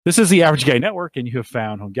This is the Average Guy Network, and you have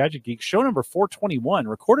found Home Gadget Geek, show number 421,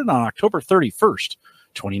 recorded on October 31st,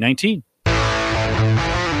 2019.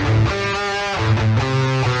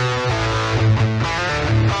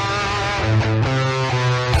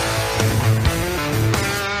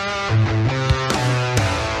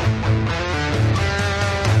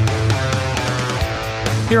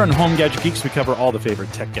 Here on Home Gadget Geeks, we cover all the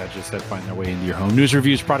favorite tech gadgets that find their way into your home. News,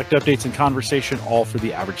 reviews, product updates, and conversation, all for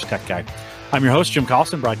the average tech guy. I'm your host, Jim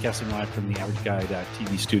Collison, broadcasting live from the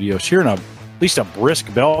AverageGuy.tv studios here in at least a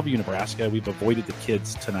brisk Bellevue, Nebraska. We've avoided the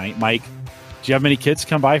kids tonight. Mike, do you have many kids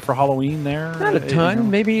come by for Halloween there? Not a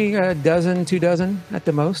ton, maybe a dozen, 2 dozen at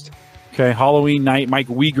the most. Okay, Halloween night. Mike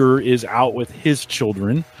Uyghur is out with his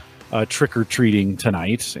children trick-or-treating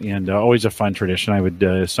tonight, and always a fun tradition. I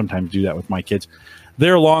would sometimes do that with my kids.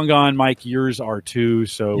 They're long gone, Mike. Yours are too,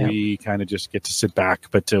 so we kind of just get to sit back.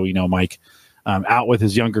 But we know Mike out with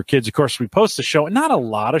his younger kids. Of course, we post the show. Not a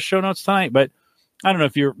lot of show notes tonight, but I don't know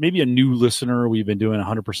if you're maybe a new listener. We've been doing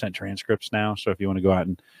 100% transcripts now, so if you want to go out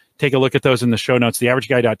and take a look at those in the show notes,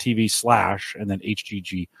 theaverageguy.tv/ and then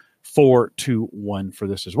HGG421 for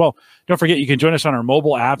this as well. Don't forget, you can join us on our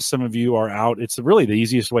mobile apps. Some of you are out. It's really the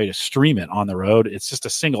easiest way to stream it on the road. It's just a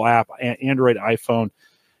single app, Android, iPhone.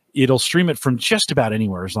 It'll stream it from just about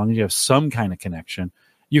anywhere as long as you have some kind of connection.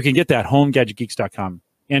 You can get that homegadgetgeeks.com,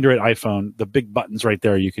 Android, iPhone, the big buttons right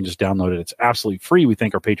there. You can just download it. It's absolutely free. We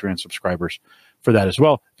thank our Patreon subscribers for that as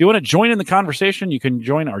well. If you want to join in the conversation, you can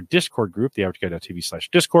join our Discord group,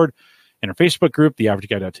 theaverageguy.tv/Discord, and our Facebook group,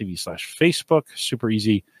 theaverageguy.tv/Facebook. Super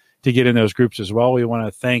easy to get in those groups as well. We want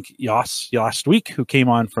to thank Yas last week, who came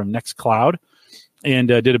on from Nextcloud and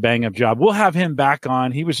did a bang-up job. We'll have him back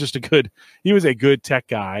on. He was just a good tech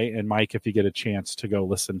guy. And Mike, if you get a chance to go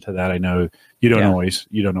listen to that, I know you don't always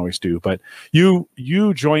do, but you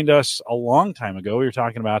joined us a long time ago. We were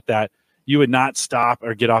talking about that. You would not stop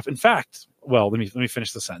or get off. In fact, well, let me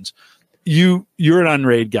finish the sentence. You're an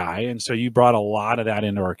Unraid guy, and so you brought a lot of that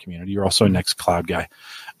into our community. You're also a Nextcloud guy.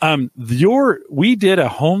 We did a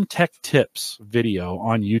home tech tips video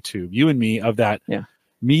on YouTube, you and me, of that. Yeah.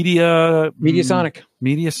 MediaSonic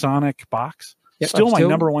box. Yep, still my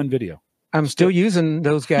number one video. I'm still using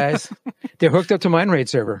those guys. They're hooked up to my Unraid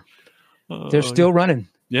server. They're still running.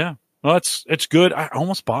 Yeah. Well, it's good. I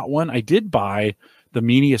almost bought one. I did buy the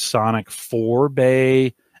MediaSonic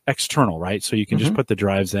 4-bay external, right? So you can just put the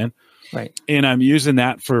drives in. Right. And I'm using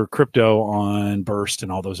that for crypto on Burst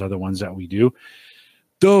and all those other ones that we do.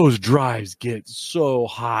 Those drives get so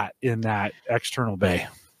hot in that external bay.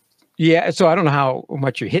 Yeah, so I don't know how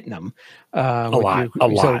much you're hitting them. A lot.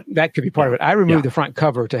 So that could be part of it. I removed the front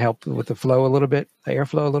cover to help with the flow a little bit, the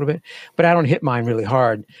airflow a little bit, but I don't hit mine really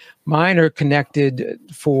hard. Mine are connected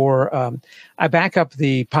for, I back up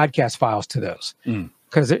the podcast files to those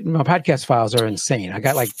because my podcast files are insane. I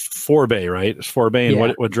got like 4-bay, right? It's 4-bay.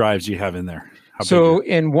 And what drives do you have in there? So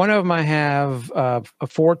in one of them, I have a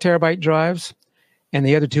 4 terabyte drives, and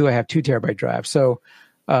the other two, I have 2 terabyte drives. So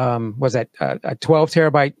was that a 12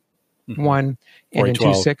 terabyte one, and then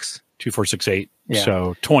 2468.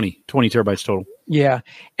 So 20 terabytes total. Yeah.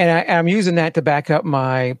 And I'm using that to back up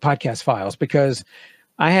my podcast files because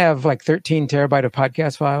I have like 13 terabyte of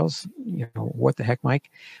podcast files. You know, what the heck,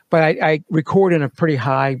 Mike? But I record in a pretty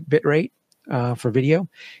high bit rate for video,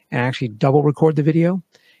 and I actually double record the video.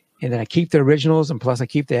 And then I keep the originals, and plus I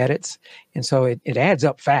keep the edits. And so it adds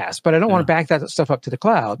up fast. But I don't want to back that stuff up to the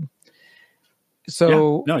cloud.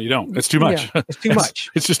 So no, you don't. It's too much. Yeah, it's too much.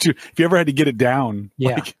 It's just too. If you ever had to get it down,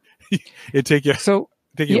 it'd take you a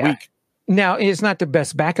week. Now it's not the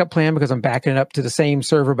best backup plan because I'm backing it up to the same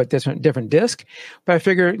server but different disk. But I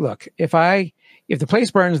figure, look, if the place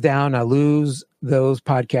burns down, I lose those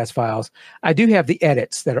podcast files. I do have the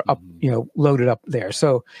edits that are up, loaded up there.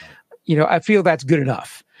 So, I feel that's good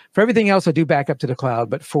enough. For everything else, I do back up to the cloud.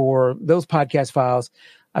 But for those podcast files,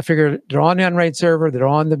 I figure they're on the Unraid server, they're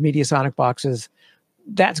on the MediaSonic boxes.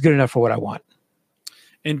 That's good enough for what I want.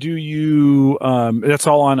 And do you, that's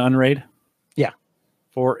all on Unraid? Yeah.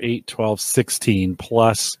 4, 8, 12, 16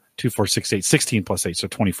 plus 2, 4, 6, 8, 16 plus 8, so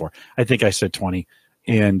 24. I think I said 20.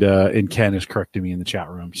 And Ken is correcting me in the chat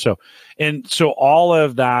room. So all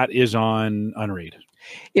of that is on Unraid.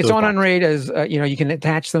 It's on Unraid as, you can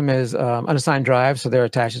attach them as unassigned drives. So they're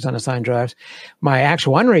attached as unassigned drives. My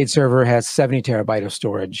actual Unraid server has 70 terabyte of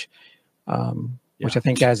storage, which I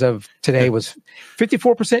think as of today was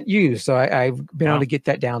 54% used. So I've been able to get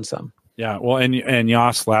that down some. Yeah. Well, and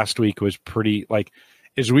Yas last week was pretty,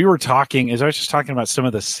 as I was just talking about some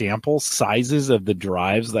of the sample sizes of the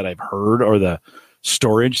drives that I've heard, or the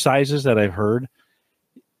storage sizes that I've heard,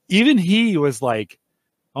 even he was like,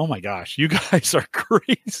 Oh my gosh, you guys are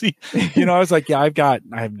crazy. I was like, yeah, I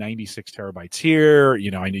have 96 terabytes here.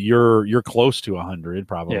 I know you're close to 100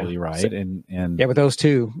 probably, right? So, and with those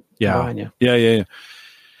two, yeah, yeah.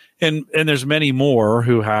 And there's many more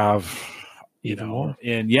who have, even more.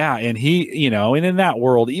 and he, and in that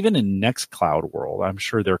world, even in Nextcloud world, I'm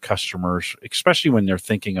sure their customers, especially when they're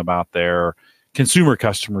thinking about their consumer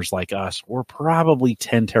customers like us, we're probably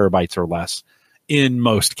 10 terabytes or less in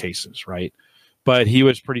most cases, right? But he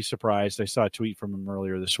was pretty surprised. I saw a tweet from him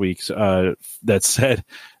earlier this week that said,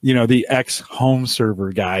 the ex home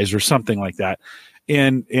server guys or something like that.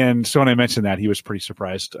 And so when I mentioned that, he was pretty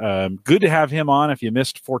surprised. Good to have him on. If you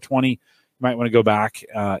missed 420, you might want to go back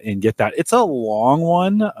and get that. It's a long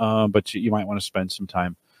one, but you might want to spend some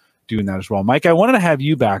time doing that as well. Mike, I wanted to have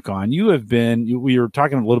you back on. We were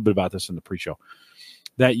talking a little bit about this in the pre-show,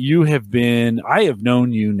 that I have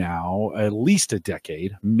known you now at least a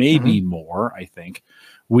decade, maybe more, I think.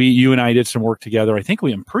 You and I did some work together.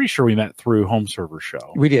 I'm pretty sure we met through Home Server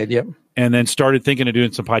Show. We did, yep. And then started thinking of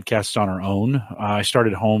doing some podcasts on our own. I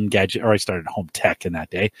started Home Tech in that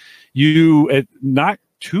day. You, not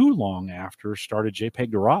too long after, started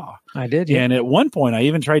JPEG to RAW. I did, yeah. And at one point, I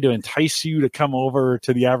even tried to entice you to come over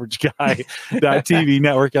to the Average Guy TV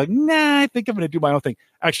network. You're like, nah, I think I'm going to do my own thing.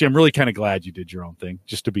 Actually, I'm really kind of glad you did your own thing,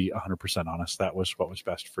 just to be 100% honest. That was what was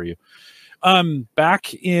best for you.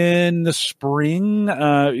 Back in the spring,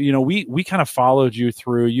 we kind of followed you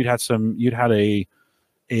through. You'd had a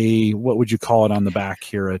what would you call it on the back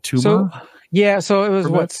here? A tumor? So it was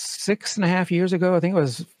 6.5 years ago. I think it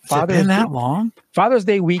was Father's Day. That long? Father's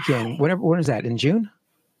Day weekend. When is that? In June?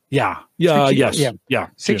 Yeah.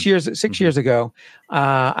 6 years ago,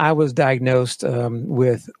 I was diagnosed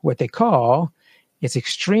with what they call, it's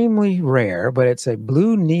extremely rare, but it's a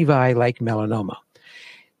blue nevi-like melanoma.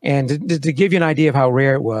 And to give you an idea of how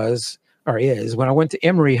rare it was or is, when I went to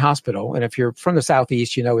Emory Hospital, and if you're from the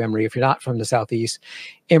Southeast, you know Emory. If you're not from the Southeast,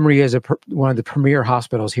 Emory is one of the premier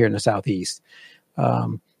hospitals here in the Southeast.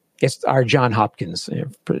 It's our John Hopkins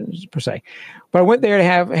per se. But I went there to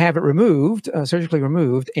have it removed, surgically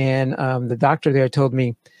removed, and the doctor there told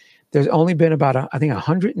me there's only been about, I think,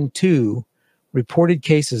 102 reported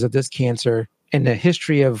cases of this cancer in the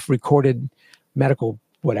history of recorded medical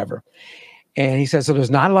whatever. And he says, so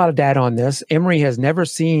there's not a lot of data on this. Emory has never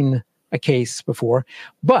seen a case before,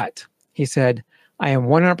 but he said, I am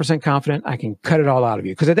 100% confident I can cut it all out of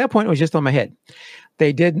you. Because at that point, it was just on my head.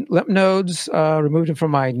 They did lymph nodes, removed them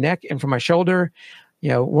from my neck and from my shoulder.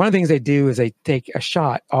 One of the things they do is they take a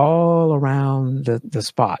shot all around the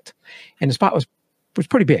spot. And the spot was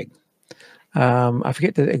pretty big. I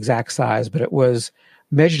forget the exact size, but it was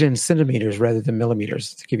measured in centimeters rather than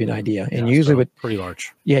millimeters, to give you an idea. And usually pretty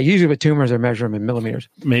large. Yeah, usually with tumors, they measure them in millimeters.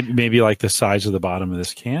 Maybe like the size of the bottom of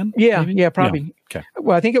this can? Yeah, probably. Yeah. Okay.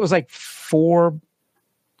 Well, I think it was like 4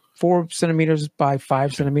 centimeters by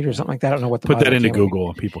 5 centimeters, something like that. I don't know what the put that into Google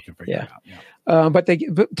and people can figure it out. Yeah. But they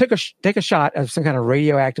take a shot of some kind of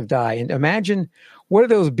radioactive dye, and imagine what are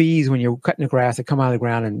those bees when you're cutting the grass that come out of the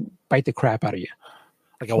ground and bite the crap out of you?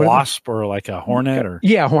 Like a wasp or like a hornet? Or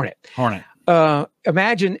yeah, hornet.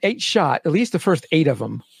 Imagine 8 shot, at least the first 8 of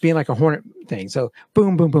them being like a hornet thing. So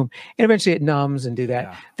boom, boom, boom, and eventually it numbs and do that.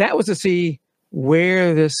 Yeah. That was to see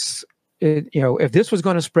where this. If this was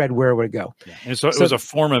going to spread, where would it go? Yeah. And so it was a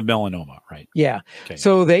form of melanoma, right? Yeah. Okay.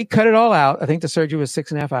 So they cut it all out. I think the surgery was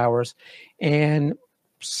 6.5 hours, and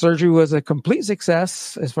surgery was a complete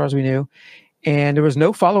success as far as we knew. And there was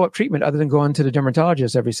no follow-up treatment other than going to the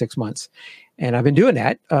dermatologist every 6 months. And I've been doing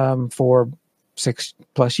that for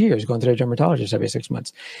 6+ years, going to the dermatologist every 6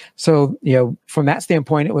 months. So, from that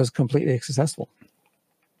standpoint, it was completely successful.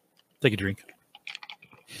 Take a drink.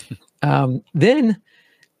 Then,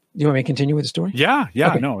 do you want me to continue with the story? Yeah.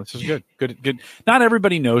 Okay. No, this is good. Good. Not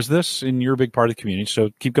everybody knows this, and you're a big part of the community,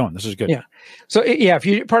 so keep going. This is good. Yeah. So, if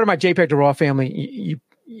you're part of my JPEG to RAW family,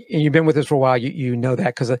 you've been with us for a while, you know that,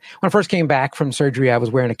 because when I first came back from surgery, I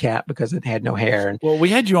was wearing a cap because it had no hair. Well, we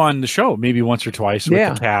had you on the show maybe once or twice with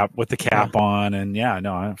the cap on, and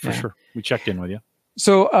sure we checked in with you.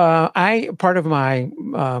 So part of my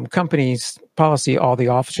company's policy, all the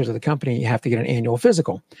officers of the company have to get an annual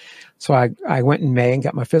physical. So I went in May and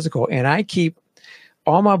got my physical, and I keep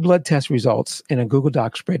all my blood test results in a Google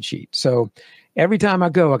Doc spreadsheet. So every time I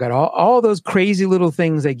go, I got all those crazy little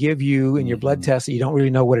things they give you in your blood test that you don't really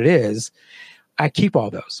know what it is. I keep all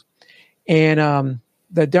those. And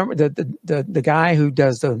the guy who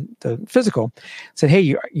does the physical said,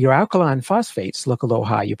 hey, your alkaline phosphates look a little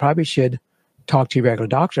high. You probably should talk to your regular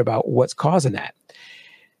doctor about what's causing that.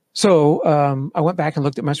 So I went back and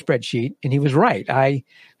looked at my spreadsheet, and he was right. I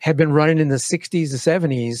had been running in the 60s to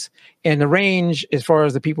 70s, and the range, as far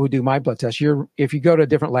as the people who do my blood test, if you go to a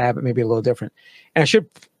different lab, it may be a little different. And I should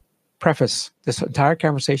preface this entire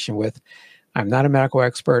conversation with, I'm not a medical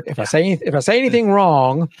expert. If I say anything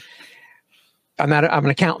wrong, I'm an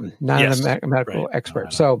accountant, not a medical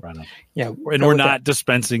expert. And we're not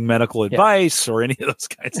dispensing medical advice or any of those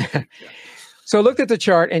kinds of things. Yeah. So I looked at the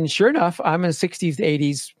chart, and sure enough, I'm in the 60s to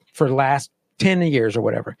 80s for the last 10 years or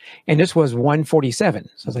whatever. And this was 147.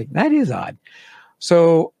 So I was like, that is odd.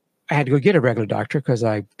 So I had to go get a regular doctor because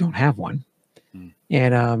I don't have one.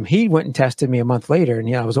 And he went and tested me a month later,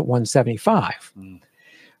 and I was at 175.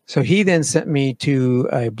 So he then sent me to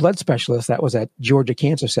a blood specialist that was at Georgia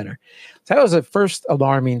Cancer Center. So that was the first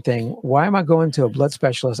alarming thing. Why am I going to a blood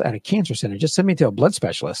specialist at a cancer center? Just send me to a blood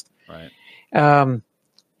specialist. Right.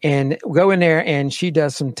 And go in there, and she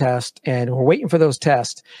does some tests, and we're waiting for those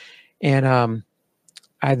tests. And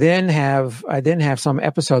I then have some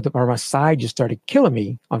episode where my side just started killing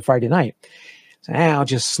me on Friday night. So I'll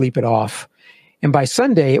just sleep it off. And by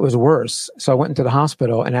Sunday, it was worse. So I went into the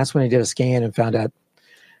hospital, and that's when they did a scan and found out,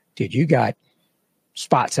 dude, you got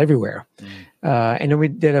spots everywhere. And then we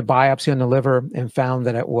did a biopsy on the liver and found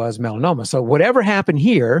that it was melanoma. So whatever happened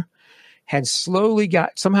here had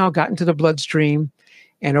somehow gotten to the bloodstream,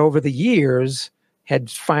 and over the years had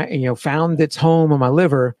found its home on my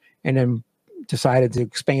liver, and then decided to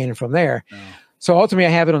expand from there. Oh. So ultimately, I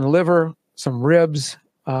have it on the liver, some ribs,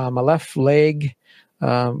 my left leg,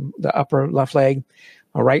 the upper left leg,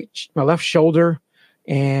 my left shoulder,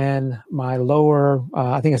 and my lower,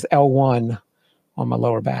 I think it's L1 on my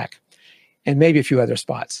lower back, and maybe a few other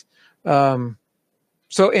spots. And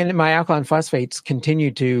my alkaline phosphates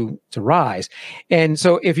continue to rise. And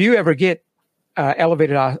so if you ever get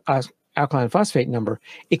elevated alkaline phosphate number,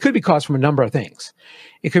 it could be caused from a number of things.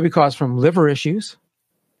 It could be caused from liver issues.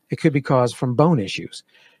 It could be caused from bone issues.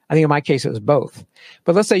 I think in my case, it was both.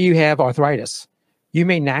 But let's say you have arthritis. You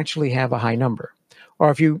may naturally have a high number. Or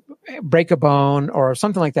if you break a bone or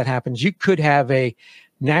something like that happens, you could have a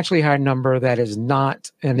naturally high number that is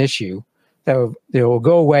not an issue that will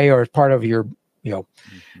go away or is part of your, your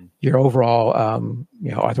overall,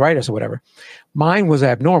 arthritis or whatever. Mine was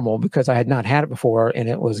abnormal because I had not had it before, and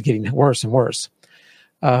it was getting worse and worse.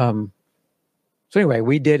 So anyway,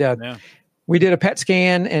 we did a PET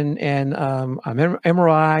scan and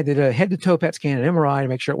MRI. Did a head to toe PET scan and MRI to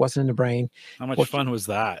make sure it wasn't in the brain. How much fun was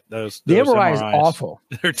that? The MRI is awful.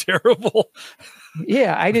 They're terrible.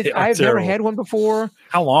 Yeah, I've never had one before.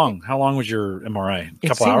 How long was your MRI? A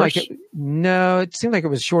couple hours? It seemed like it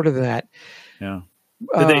was shorter than that. Yeah.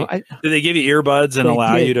 Did they give you earbuds and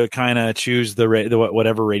allow you to kind of choose the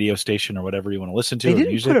whatever radio station or whatever you want to listen to? They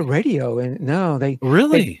didn't put a radio in. No, they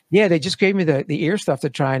really. They just gave me the ear stuff to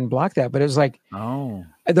try and block that. But it was like, the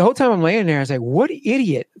whole time I'm laying there, I was like, what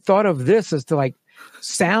idiot thought of this as to like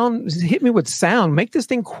hit me with sound, make this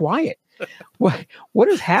thing quiet. What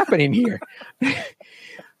is happening here?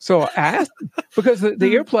 So I asked, because the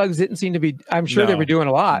earplugs didn't seem to be, I'm sure they were doing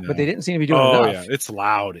a lot, but they didn't seem to be doing enough. Oh, yeah. It's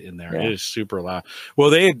loud in there. Yeah. It is super loud. Well,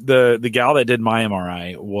 the gal that did my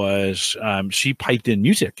MRI was, she piped in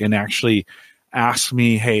music and actually asked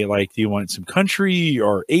me, hey, like, do you want some country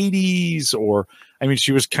or 80s? Or, I mean,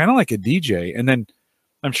 she was kind of like a DJ. And then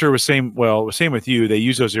I'm sure it was same with you. They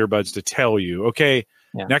use those earbuds to tell you, okay,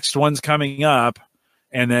 next one's coming up.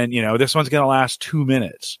 And then, this one's going to last 2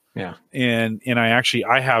 minutes. Yeah. And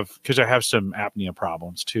I have, because I have some apnea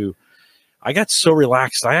problems too. I got so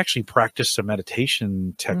relaxed. I actually practiced some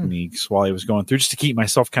meditation techniques while I was going through, just to keep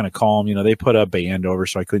myself kind of calm. They put a band over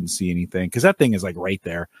so I couldn't see anything, because that thing is like right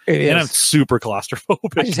there. And I'm super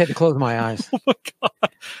claustrophobic. I just had to close my eyes. Oh my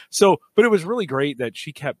God. So, but it was really great that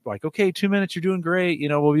she kept like, okay, 2 minutes, you're doing great.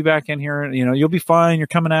 We'll be back in here and, you'll be fine. You're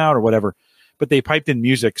coming out or whatever. But they piped in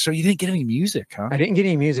music. So you didn't get any music, huh? I didn't get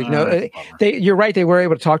any music. No, you're right. They were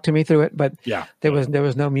able to talk to me through it, but there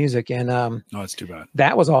was no music. And that's too bad.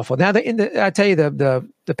 That was awful. Now, I tell you,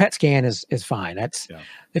 the PET scan is fine.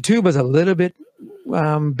 The tube is a little bit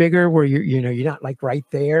bigger, where you're not like right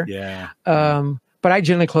there. Yeah. But I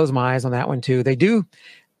generally close my eyes on that one too. They do,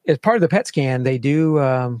 as part of the PET scan, they do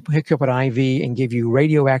hook up an IV and give you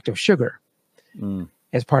radioactive sugar.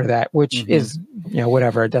 As part of that, which is,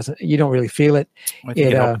 whatever. It doesn't, you don't really feel it. I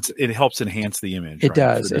think it helps enhance the image. It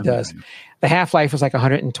does. It does. The half-life was like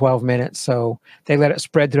 112 minutes. So they let it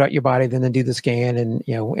spread throughout your body, then they do the scan, and,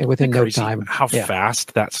 within no time. How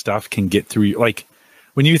fast that stuff can get through. Like,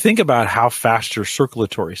 when you think about how fast your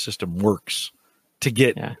circulatory system works to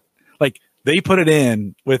get, like, they put it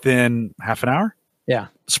in within half an hour. Yeah.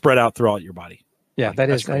 Spread out throughout your body. Yeah. That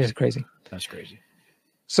is crazy. That's crazy.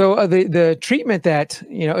 So the treatment that,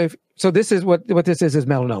 if so, this is what this is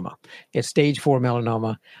melanoma. It's stage 4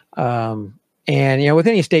 melanoma, and with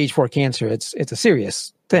any stage 4 cancer, it's a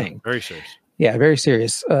serious thing. Very serious. Yeah, very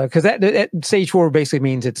serious. Because that stage 4 basically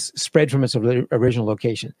means it's spread from its original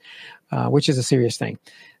location, which is a serious thing.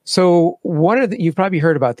 So you've probably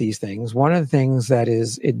heard about these things. One of the things that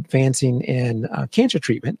is advancing in cancer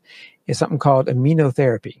treatment is something called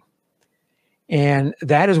immunotherapy. And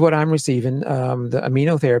that is what I'm receiving, the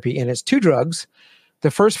immunotherapy. And it's 2 drugs. The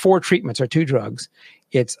first 4 treatments are 2 drugs.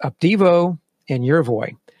 It's Opdivo and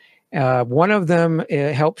Yervoy. One of them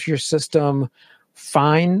helps your system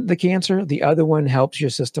find the cancer. The other one helps your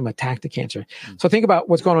system attack the cancer. So think about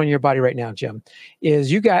what's going on in your body right now, Jim, is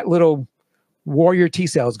you got little warrior T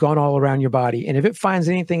cells going all around your body. And if it finds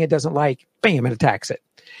anything it doesn't like, bam, it attacks it.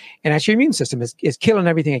 And that's your immune system is killing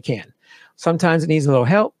everything it can. Sometimes it needs a little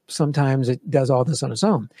help. Sometimes it does all this on its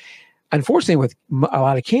own. Unfortunately, with a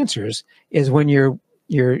lot of cancers is when your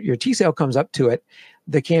T cell comes up to it,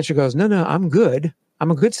 the cancer goes, no, I'm good. I'm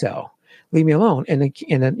a good cell. Leave me alone. And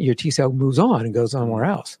then your T cell moves on and goes somewhere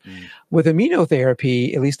else. With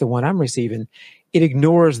immunotherapy, at least the one I'm receiving, it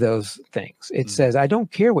ignores those things. It says, I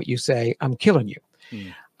don't care what you say. I'm killing you.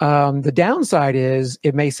 The downside is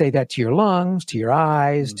it may say that to your lungs, to your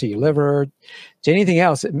eyes, to your liver, to anything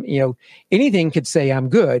else. Anything could say I'm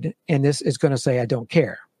good, and this is going to say I don't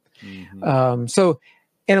care. So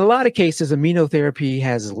in a lot of cases, immunotherapy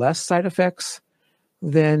has less side effects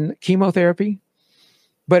than chemotherapy,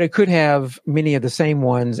 but it could have many of the same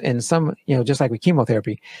ones. And some, just like with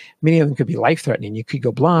chemotherapy, many of them could be life-threatening. You could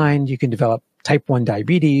go blind. You can develop type 1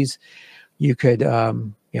 diabetes. You could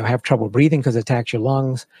have trouble breathing because it attacks your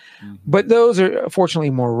lungs. But those are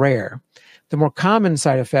fortunately more rare. The more common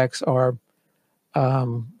side effects are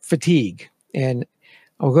fatigue. And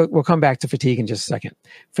we'll come back to fatigue in just a second.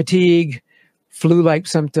 Fatigue, flu-like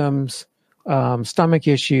symptoms, stomach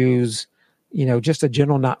issues, just a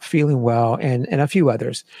general not feeling well, and a few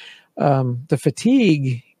others. The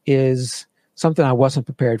fatigue is something I wasn't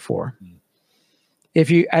prepared for. I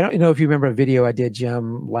don't know if you remember a video I did,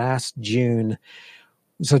 Jim, last June.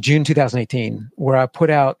 So June 2018, where I put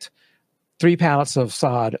out 3 pallets of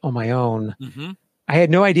sod on my own. I had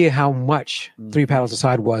no idea how much 3 pallets of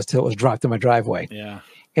sod was till it was dropped in my driveway. Yeah.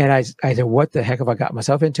 And I said, what the heck have I got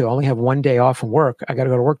myself into? I only have 1 day off from work. I got to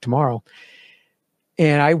go to work tomorrow.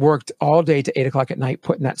 And I worked all day to 8 o'clock at night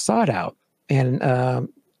putting that sod out. And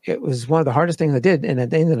it was one of the hardest things I did. And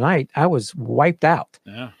at the end of the night, I was wiped out.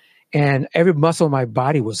 Yeah. And every muscle in my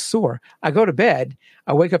body was sore. I go to bed.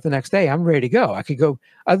 I wake up the next day. I'm ready to go. I could go,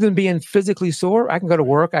 other than being physically sore, I can go to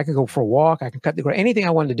work. I can go for a walk. I can cut the grass, anything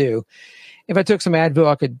I wanted to do. If I took some Advil,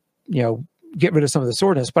 I could, get rid of some of the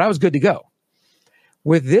soreness, but I was good to go.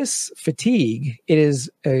 With this fatigue, it is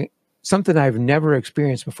something I've never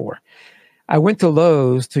experienced before. I went to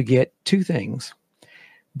Lowe's to get 2 things: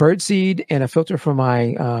 birdseed and a filter for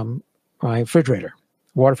my refrigerator,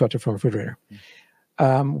 water filter for my refrigerator.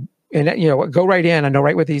 And go right in. I know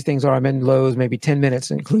right what these things are. I'm in Lowe's, maybe 10 minutes,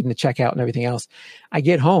 including the checkout and everything else. I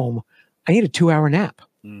get home. I need a 2-hour nap.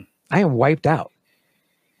 I am wiped out.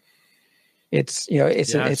 It's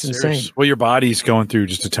insane. Well, your body's going through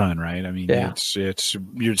just a ton, right? I mean,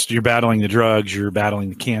 you're battling the drugs, you're battling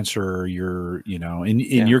the cancer, in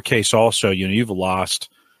your case also, you've lost,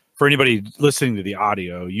 for anybody listening to the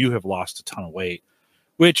audio, you have lost a ton of weight,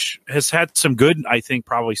 which has had some good, I think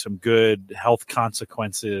probably some good health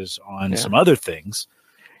consequences on some other things,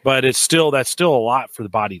 but that's still a lot for the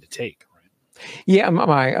body to take. Yeah,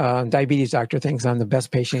 my diabetes doctor thinks I'm the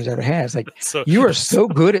best patient he's ever had. It's like, you are so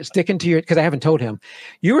good at sticking to because I haven't told him,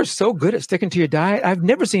 you are so good at sticking to your diet. I've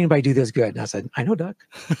never seen anybody do this good. And I said, I know, Doc.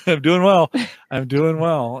 I'm doing well.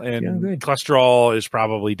 And cholesterol is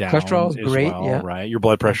probably down. Cholesterol is great, right? Your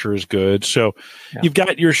blood pressure is good. So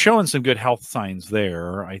you're showing some good health signs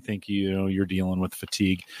there. I think, you're dealing with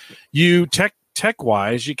fatigue.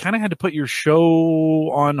 Tech-wise, you kind of had to put your show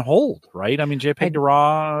on hold, right? I mean, JPEG to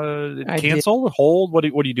RAW, canceled, hold. What are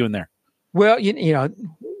you doing there? Well,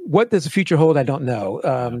 what does the future hold? I don't know.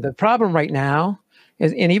 The problem right now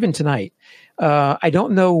is, and even tonight, I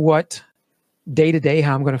don't know what day to day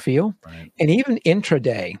how I'm going to feel, and even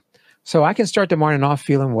intraday. So I can start the morning off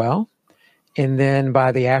feeling well, and then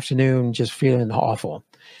by the afternoon just feeling awful.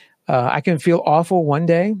 I can feel awful one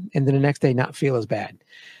day, and then the next day not feel as bad.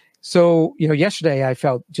 So, yesterday I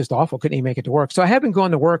felt just awful. Couldn't even make it to work. So I have been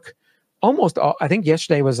going to work I think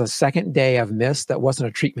yesterday was the second day I've missed that wasn't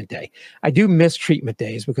a treatment day. I do miss treatment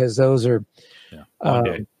days because those are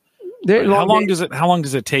long day. How long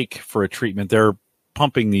does it take for a treatment? They're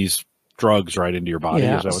pumping these drugs right into your body.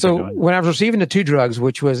 Yeah. So when I was receiving the 2 drugs,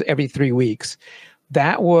 which was every 3 weeks,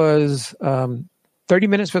 that was 30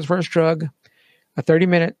 minutes for the first drug, a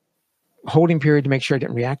 30-minute holding period to make sure I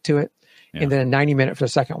didn't react to it, and then a 90-minute for the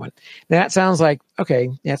second one. Now, that sounds like, okay,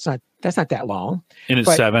 that's not that long. And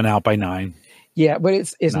it's 7 out by 9. Yeah, but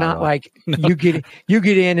it's not like you get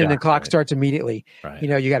in and the clock starts immediately. Right.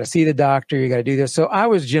 You got to see the doctor, you got to do this. So I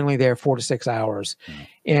was generally there 4 to 6 hours,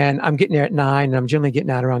 and I'm getting there at 9, and I'm generally getting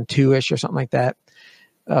out around 2-ish or something like that.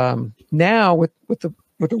 Now with the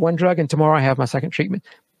one drug, and tomorrow I have my second treatment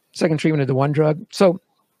of the one drug. So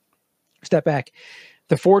step back.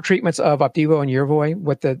 The 4 treatments of Opdivo and Yervoy,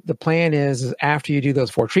 what the plan is after you do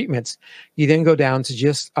those 4 treatments, you then go down to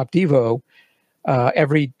just Opdivo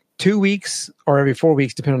every 2 weeks or every 4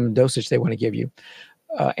 weeks, depending on the dosage they want to give you.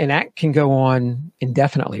 And that can go on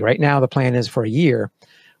indefinitely. Right now, the plan is for a year,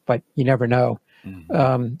 but you never know.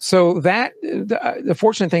 Mm-hmm. So that the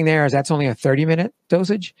fortunate thing there is that's only a 30-minute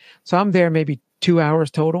dosage. So I'm there maybe 2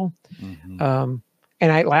 hours total. Mm-hmm.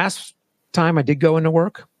 And last time I did go into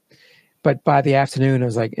work, but by the afternoon, I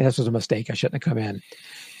was like, this was a mistake. I shouldn't have come in.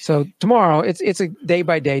 So tomorrow, it's a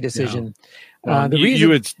day-by-day decision. Yeah. Well,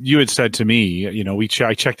 you had said to me,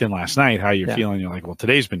 I checked in last night. How you're feeling? You're like, well,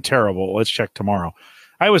 today's been terrible. Let's check tomorrow.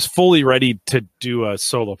 I was fully ready to do a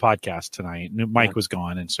solo podcast tonight. Mike was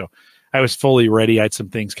gone, and so I was fully ready. I had some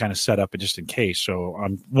things kind of set up just in case. So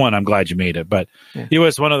I'm glad you made it, but it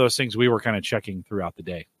was one of those things we were kind of checking throughout the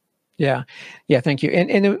day. Yeah. Thank you.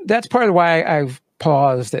 And that's part of why I've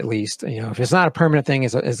paused, at least. If it's not a permanent thing,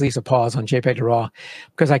 it's at least a pause on JPEG to RAW,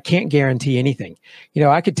 because I can't guarantee anything.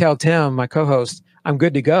 I could tell Tim, my co-host, I'm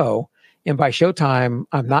good to go, and by showtime,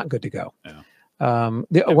 I'm not good to go. Yeah. Go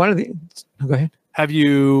ahead.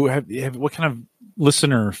 Have what kind of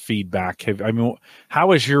listener feedback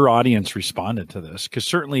how has your audience responded to this? Because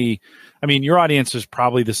certainly, your audience is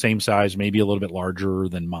probably the same size, maybe a little bit larger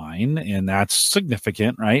than mine, and that's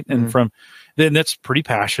significant, right? Mm-hmm. And then that's pretty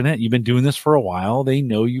passionate. You've been doing this for a while. They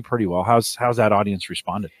know you pretty well. How's that audience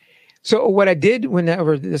responded? So what I did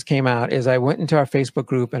whenever this came out is I went into our Facebook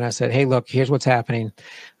group and I said, hey, look, here's what's happening.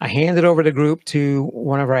 I handed over the group to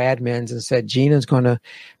one of our admins and said, Gina's going to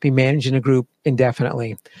be managing the group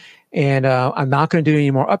indefinitely. And I'm not going to do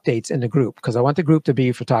any more updates in the group because I want the group to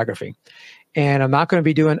be photography. And I'm not going to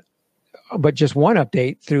be doing but just one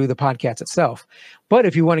update through the podcast itself. But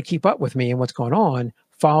if you want to keep up with me and what's going on,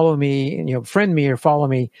 follow me and friend me or follow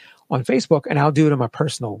me on Facebook, and I'll do it on my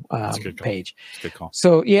personal page. Good call.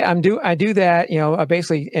 So I do that.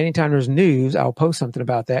 Basically anytime there's news, I'll post something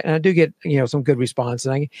about that, and I do get some good response,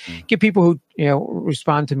 and I get people who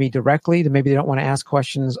respond to me directly. That maybe they don't want to ask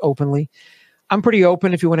questions openly. I'm pretty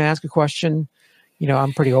open. If you want to ask a question,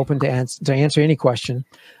 I'm pretty open to answer any question.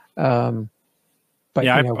 But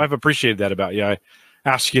I've appreciated that about you. I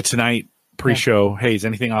asked you tonight pre-show, hey, is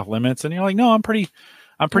anything off limits? And you're like, no, I'm pretty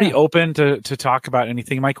open to talk about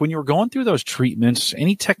anything. Mike, when you were going through those treatments,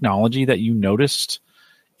 any technology that you noticed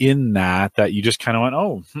in that you just kind of went,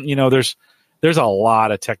 oh, there's a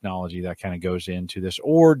lot of technology that kind of goes into this?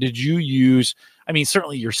 Or did you use,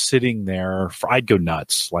 certainly you're sitting there, I'd go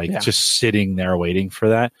nuts, just sitting there waiting for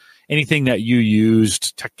that. Anything that you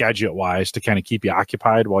used tech gadget wise to kind of keep you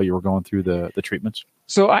occupied while you were going through the treatments?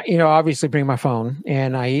 So I, obviously bring my phone,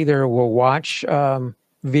 and I either will watch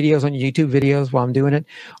videos on YouTube videos while I'm doing it,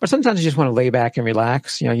 or sometimes I just want to lay back and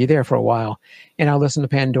relax. You're there for a while, and I'll listen to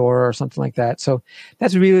Pandora or something like that. So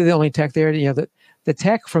that's really the only tech there. The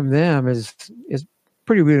tech from them is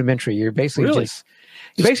pretty rudimentary. You're basically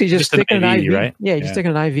just sticking an IV, right? Yeah, just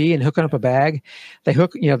sticking an IV and hooking up a bag. They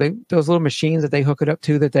hook, those little machines that they hook it up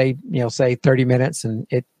to that they, say 30 minutes and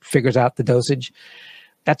it figures out the dosage.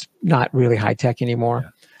 That's not really high tech anymore. Yeah.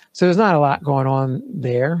 So there's not a lot going on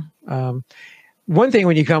there. One thing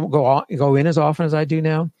when you go in as often as I do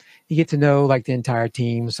now, you get to know the entire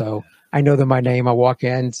team. So I know them by name. I walk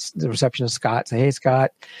in, the receptionist Scott, say, hey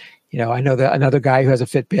Scott. I know that another guy who has a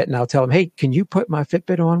Fitbit, and I'll tell him, hey, can you put my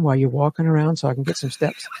Fitbit on while you're walking around so I can get some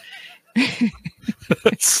steps?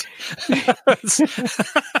 That's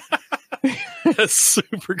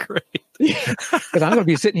super great. Because I'm going to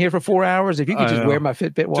be sitting here for 4 hours. If you could just wear my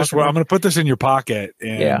Fitbit, I'm going to put this in your pocket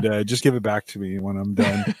and just give it back to me when I'm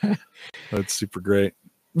done. That's super great.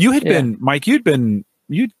 You had been, Mike, you'd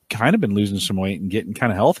kind of been losing some weight and getting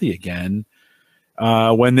kind of healthy again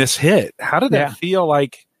when this hit. How did that feel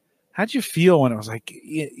like? How'd you feel when it was like,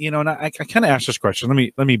 and I kind of asked this question.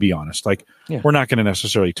 Let me be honest. We're not going to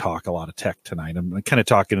necessarily talk a lot of tech tonight. I'm kind of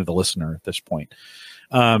talking to the listener at this point.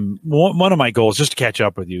 One of my goals is just to catch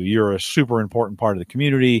up with you. You're a super important part of the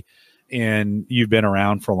community, and you've been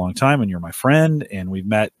around for a long time, and you're my friend, and we've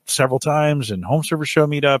met several times in home server show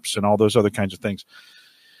meetups and all those other kinds of things.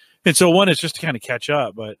 And so one is just to kind of catch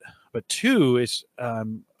up, but But two is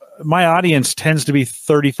my audience tends to be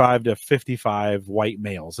 35 to 55 white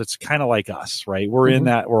males. It's kind of like us, right? We're in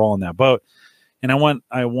that, we're all in that boat. And I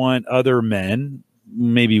want other men,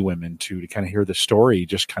 maybe women too, to kind of hear the story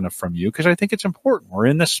just kind of from you, because I think it's important. We're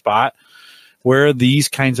in this spot where these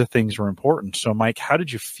kinds of things are important. So Mike, how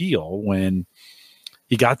did you feel when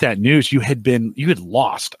you got that news? You had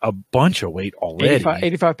lost a bunch of weight already.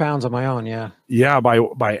 85 pounds on my own. Yeah. Yeah.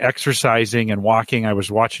 By exercising and walking. I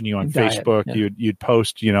was watching you on Facebook. Yeah. You'd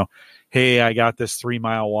post, hey, I got this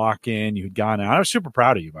 3-mile walk in. You'd gone out. I was super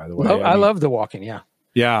proud of you, by the way. I love the walking. Yeah.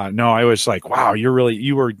 Yeah. No, I was like, wow, you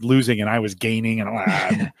were losing and I was gaining,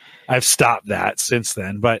 and I've stopped that since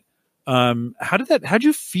then. But how'd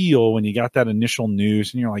you feel when you got that initial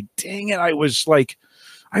news and you're like, dang it, I was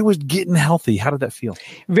getting healthy? How did that feel?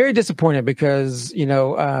 Very disappointed because,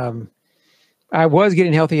 I was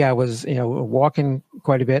getting healthy. I was, walking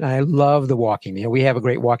quite a bit. And I love the walking. We have a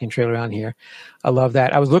great walking trail around here. I love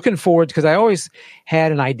that. I was looking forward because I always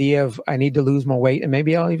had an idea of I need to lose more weight and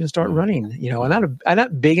maybe I'll even start running. I'm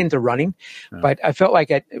not big into running, but I felt like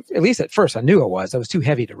at least at first I knew I was too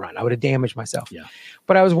heavy to run. I would have damaged myself. Yeah.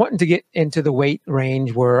 But I was wanting to get into the weight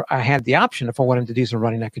range where I had the option. If I wanted to do some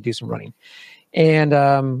running, I could do some running. And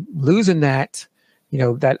losing that,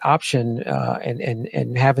 that option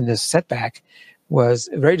and having this setback was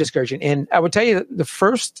very discouraging. And I would tell you that the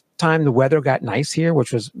first time the weather got nice here,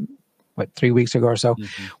 which was 3 weeks ago or so,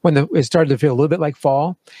 when it started to feel a little bit like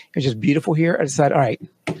fall, it was just beautiful here. I decided, all right,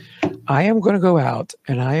 I am going to go out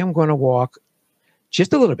and I am going to walk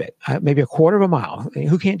just a little bit, maybe a quarter of a mile.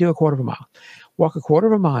 Who can't do a quarter of a mile? Walk a quarter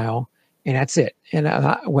of a mile, and that's it. And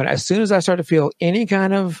as soon as I start to feel any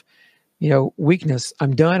kind of weakness,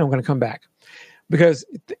 I'm done. I'm going to come back, because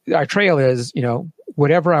our trail is,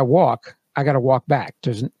 whatever I walk, I got to walk back.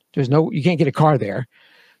 There's no, you can't get a car there.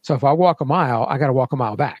 So if I walk a mile, I got to walk a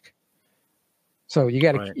mile back. So you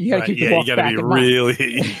got to keep the walk back. You got to be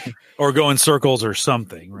really, or go in circles or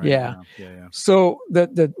something. Right? Yeah. So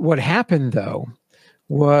what happened though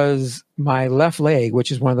was my left leg, which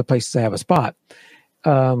is one of the places I have a spot,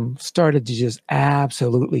 started to just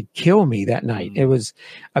absolutely kill me that night. It was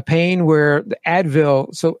a pain where the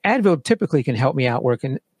Advil, so Advil typically can help me out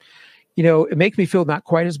working. It makes me feel not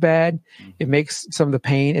quite as bad. It makes some of the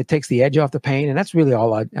pain, it takes the edge off the pain, and that's really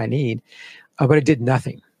all I need. But it did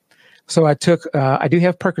nothing. So I took, I do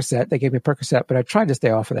have Percocet. They gave me Percocet, but I tried to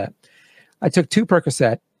stay off of that. I took 2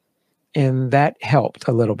 Percocet, and that helped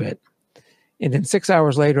a little bit. And then 6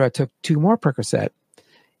 hours later, I took 2 more Percocet,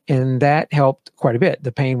 and that helped quite a bit.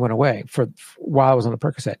 The pain went away for while I was on the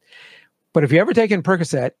Percocet. But if you ever taken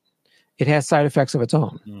Percocet, it has side effects of its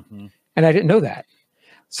own. And I didn't know that.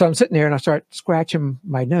 So I'm sitting there and I start scratching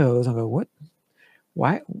my nose. I go,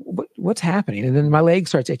 what's happening? And then my leg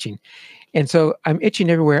starts itching. And so I'm itching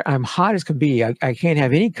everywhere. I'm hot as can be. I can't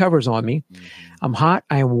have any covers on me. I'm hot.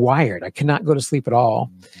 I am wired. I cannot go to sleep at all.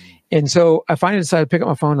 And so I finally decided to pick up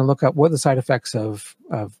my phone and look up what are the side effects of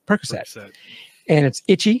Percocet. And it's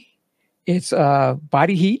itchy. It's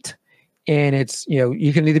body heat. And it's,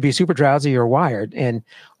 you can either be super drowsy or wired and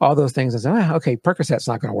all those things. I said, okay, Percocet's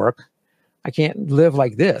not going to work. I can't live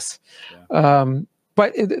like this. Yeah.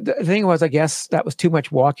 But the thing was, I guess that was too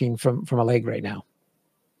much walking from a leg right now.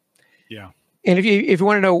 Yeah. And if you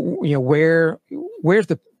want to know, where's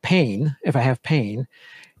the pain, if I have pain,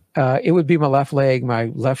 it would be my left leg, my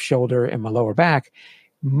left shoulder, and my lower back.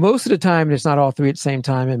 Most of the time, it's not all 3 at the same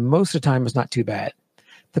time. And most of the time, it's not too bad.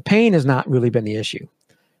 The pain has not really been the issue.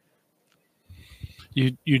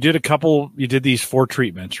 You did these 4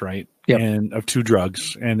 treatments, right? Yep. And of 2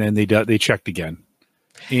 drugs, and then they checked again.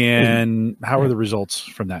 And how are the results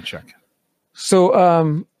from that check? So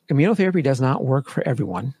immunotherapy does not work for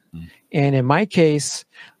everyone. And in my case,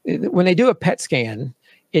 when they do a PET scan,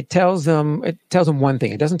 it tells them one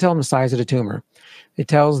thing. It doesn't tell them the size of the tumor. It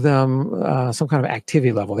tells them some kind of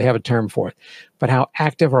activity level. They have a term for it, but how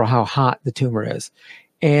active or how hot the tumor is.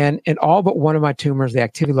 And in all but one of my tumors, the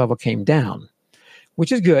activity level came down,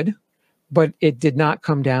 which is good, but it did not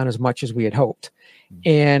come down as much as we had hoped.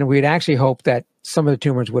 And we had actually hoped that some of the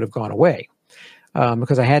tumors would have gone away.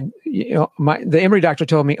 Because I had, the Emory doctor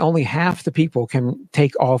told me only half the people can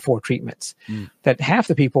take all 4 treatments, that half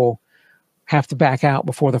the people have to back out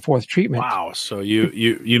before the 4th treatment. Wow. So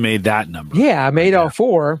you made that number. Yeah, I made all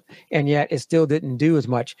 4, and yet it still didn't do as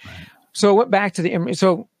much. Right. So I went back to the Emory.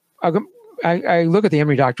 So I look at the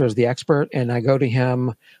Emory doctor as the expert, and I go to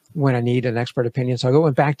him when I need an expert opinion. So I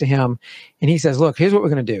went back to him, and he says, look, here's what we're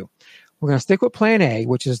going to do. We're going to stick with plan A,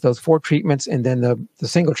 which is those 4 treatments, and then the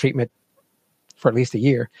single treatment for at least a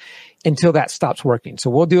year until that stops working. So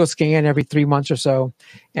we'll do a scan every 3 months or so.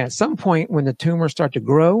 And at some point when the tumors start to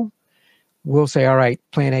grow, we'll say, all right,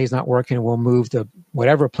 plan A is not working, and we'll move to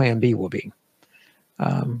whatever plan B will be.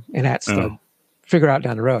 And that's the figure out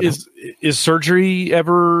down the road. Is surgery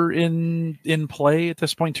ever in play at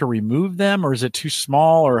this point to remove them, or is it too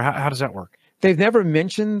small, or how does that work? They've never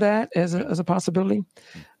mentioned that as a possibility.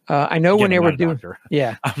 I know when they were doing,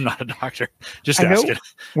 I'm not a doctor. Just asking.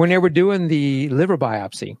 When they were doing the liver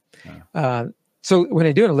biopsy. So when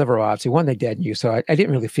they do a liver biopsy, one, they deaden you. So I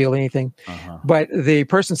didn't really feel anything. But the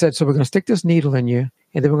person said, so we're going to stick this needle in you,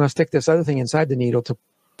 and then we're going to stick this other thing inside the needle to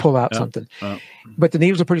pull out something. But the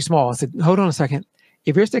needles are pretty small. I said, hold on a second.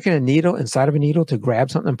 If you're sticking a needle inside of a needle to grab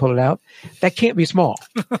something and pull it out, that can't be small.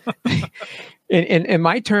 in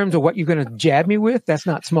my terms of what you're going to jab me with, that's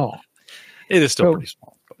not small. It is still pretty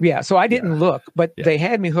small. Yeah. So I didn't look, but they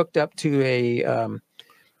had me hooked up to a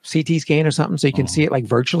CT scan or something so you can see it like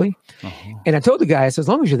virtually. And I told the guy, I said, as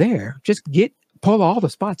long as you're there, just pull all the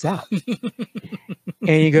spots out. And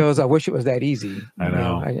he goes, I wish it was that easy. I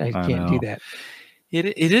know. I can't do that.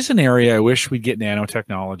 It is an area I wish we'd get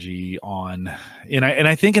nanotechnology on, and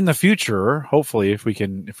I think in the future, hopefully, if we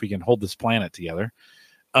can hold this planet together,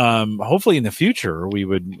 hopefully in the future we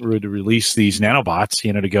would release these nanobots,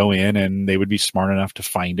 to go in, and they would be smart enough to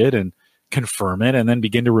find it and confirm it, and then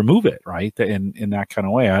begin to remove it, right? In that kind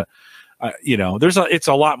of way, it's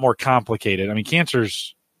a lot more complicated. I mean,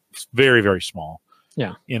 cancer's very, very small.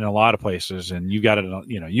 Yeah, in a lot of places, and you got it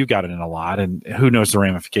in a lot, and who knows the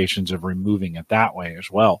ramifications of removing it that way as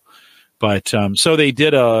well. But so they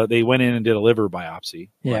went in and did a liver biopsy.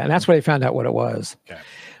 Yeah, and that's where they found out what it was. Okay.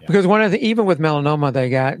 Yeah. Because even with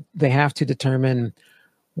melanoma, they have to determine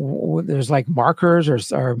there's like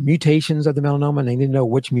markers or mutations of the melanoma, and they need to know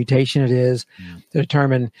which mutation it is to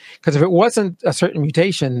determine. Because if it wasn't a certain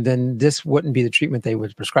mutation, then this wouldn't be the treatment they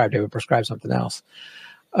would prescribe. They would prescribe something else.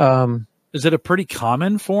 Is it a pretty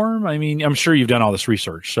common form? I mean, I'm sure you've done all this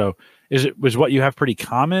research. So was what you have pretty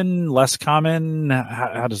common, less common?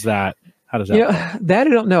 How does that work? That I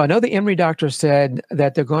don't know. I know the Emory doctor said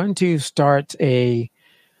that they're going to start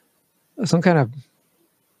some kind of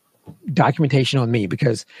documentation on me,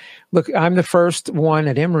 because look, I'm the first one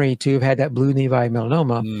at Emory to have had that blue nevi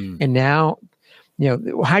melanoma. And now,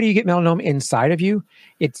 how do you get melanoma inside of you?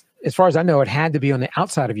 It's, as far as I know, it had to be on the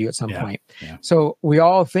outside of you at some point. Yeah. So we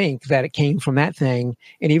all think that it came from that thing.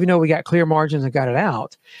 And even though we got clear margins and got it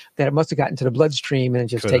out, that it must have gotten to the bloodstream and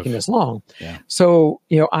just taken this long. Yeah. So,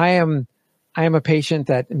 I am a patient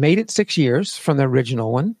that made it 6 years from the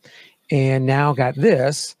original one and now got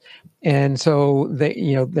this. And so they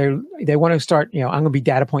want to start, I'm going to be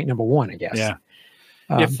data point number one, I guess. Yeah.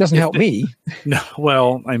 It doesn't help me. No.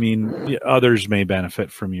 Well, I mean, others may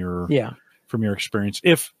benefit from your experience.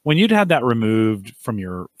 When you'd had that removed from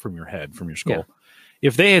your head, from your skull,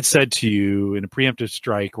 if they had said to you in a preemptive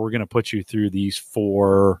strike, we're going to put you through these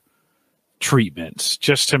 4 treatments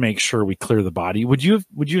just to make sure we clear the body, would you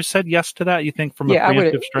have said yes to that, you think, from a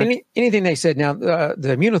preemptive strike? Anything they said. Now, the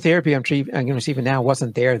immunotherapy I'm going to receive now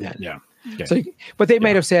wasn't there then. Yeah. Okay. So, but they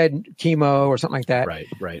might have said chemo or something like that.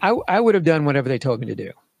 Right. I would have done whatever they told me to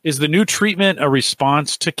do. Is the new treatment a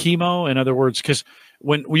response to chemo? In other words, because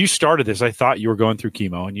when you started this, I thought you were going through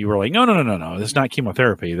chemo, and you were like, no, this is not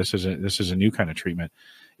chemotherapy. This is a new kind of treatment.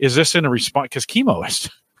 Is this in a response? Because chemo is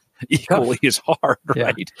equally as hard,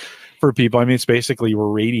 right? For people. I mean, it's basically we're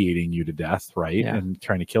radiating you to death, right? And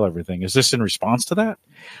trying to kill everything. Is this in response to that?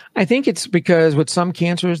 I think it's because with some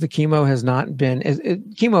cancers, the chemo has not been,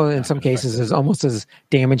 chemo in some cases is almost as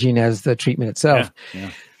damaging as the treatment itself.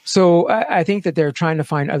 Yeah. So I think that they're trying to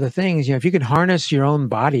find other things. If you can harness your own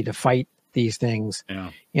body to fight these things,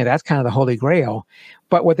 that's kind of the holy grail.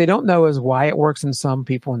 But what they don't know is why it works in some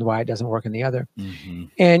people and why it doesn't work in the other. Mm-hmm.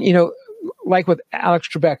 And, like with Alex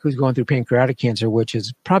Trebek, who's going through pancreatic cancer, which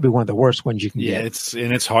is probably one of the worst ones you can get.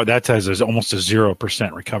 It's hard. That has almost a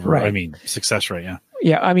 0% recovery. Right. I mean, success rate. Yeah.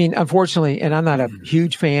 Yeah. I mean, unfortunately, and I'm not a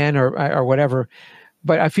huge fan or whatever,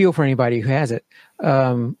 but I feel for anybody who has it.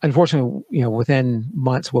 Unfortunately, within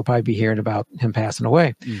months, we'll probably be hearing about him passing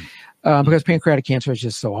away. Because pancreatic cancer is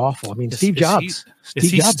just so awful. I mean, Steve Jobs.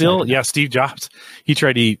 Steve Jobs. He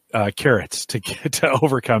tried to eat carrots to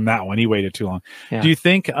overcome that one. He waited too long. Yeah. Do you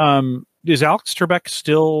think is Alex Trebek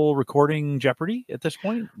still recording Jeopardy at this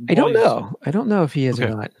point? I don't know. I don't know if he is or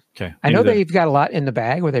not. Okay. I know they've got a lot in the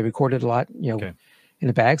bag, where they recorded a lot, in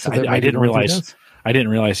the bag. So I didn't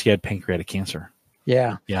realize he had pancreatic cancer.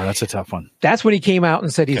 Yeah. Yeah, that's a tough one. That's when he came out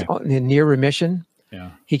and said he's in near remission.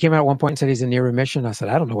 Yeah. He came out at one point and said he's in near remission. I said,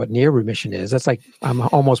 I don't know what near remission is. That's like, I'm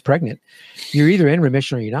almost pregnant. You're either in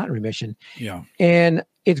remission or you're not in remission. Yeah. And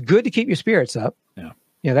it's good to keep your spirits up.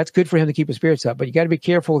 Yeah. That's good for him to keep his spirits up, but you got to be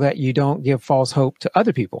careful that you don't give false hope to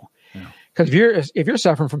other people. Because if you're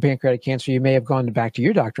suffering from pancreatic cancer, you may have gone back to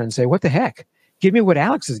your doctor and say, "What the heck? Give me what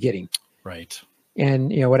Alex is getting." Right.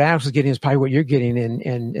 And what Alex is getting is probably what you're getting,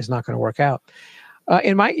 and it's not going to work out.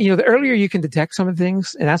 The earlier you can detect some of the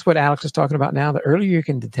things, and that's what Alex is talking about now. The earlier you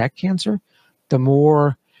can detect cancer, the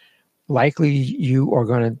more likely you are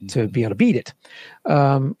going to be able to beat it.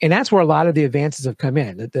 And that's where a lot of the advances have come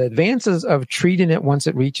in. The advances of treating it once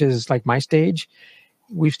it reaches like my stage,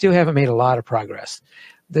 we still haven't made a lot of progress.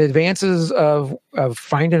 The advances of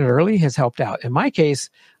finding it early has helped out. In my case,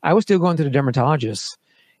 I was still going to the dermatologist,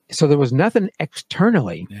 so there was nothing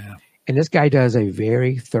externally. Yeah. And this guy does a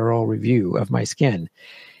very thorough review of my skin. And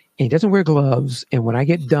he doesn't wear gloves. And when I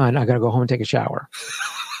get done, I got to go home and take a shower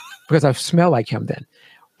because I smell like him then.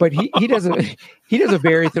 But he does a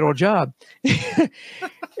very thorough job.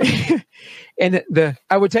 And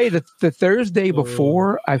I would tell you that the Thursday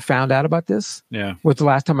before I found out about this was the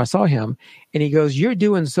last time I saw him. And he goes, "You're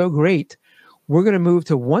doing so great. We're going to move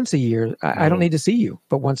to once a year. I don't need to see you,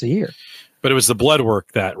 but once a year." But it was the blood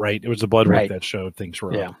work that showed things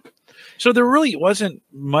were up. So there really wasn't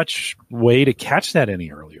much way to catch that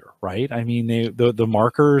any earlier, right? I mean, the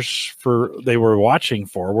markers they were watching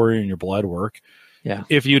for were in your blood work. Yeah.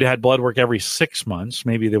 If you'd had blood work every 6 months,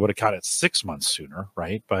 maybe they would have caught it 6 months sooner,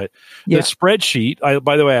 right? But the spreadsheet,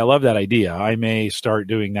 by the way, I love that idea. I may start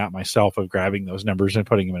doing that myself, of grabbing those numbers and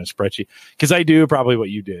putting them in a spreadsheet, because I do probably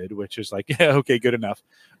what you did, which is like, yeah, okay, good enough.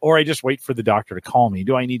 Or I just wait for the doctor to call me.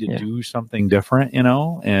 Do I need to do something different,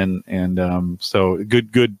 so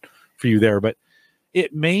good for you there. But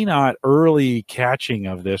it may not, early catching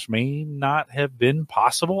of this may not have been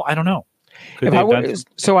possible. I don't know.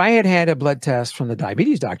 So I had a blood test from the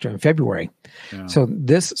diabetes doctor in February. Yeah. So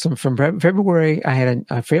from February, I had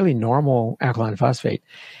a fairly normal alkaline phosphate.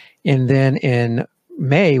 And then in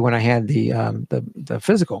May, when I had the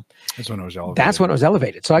physical, that's when it was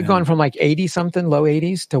elevated. So I'd gone from like 80 something, low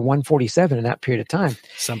 80s to 147 in that period of time.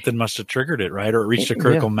 Something must have triggered it, right? Or it reached a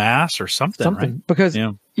critical mass or something. Right? Because,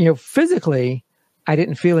 physically, I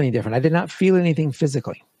didn't feel any different. I did not feel anything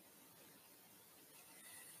physically.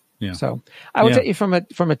 Yeah. So I would tell you from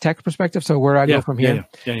a tech perspective. So where I go from here,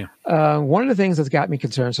 one of the things that's got me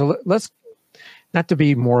concerned. So let's, not to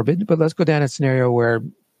be morbid, but let's go down a scenario where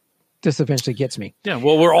this eventually gets me. Yeah.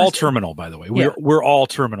 Well, we're all terminal, by the way. We're all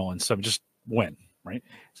terminal in some, just when, right?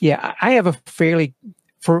 Yeah. I have a fairly,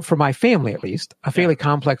 for my family at least, a fairly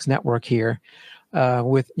complex network here.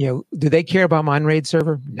 Do they care about my Unraid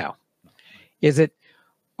server? No. Is it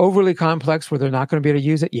overly complex where they're not going to be able to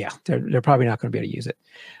use it? Yeah, they're probably not going to be able to use it.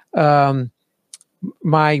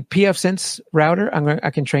 My PFSense router,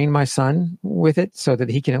 I can train my son with it so that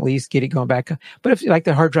he can at least get it going back. But if like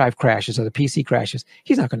the hard drive crashes or the PC crashes,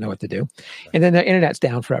 he's not going to know what to do. And then the internet's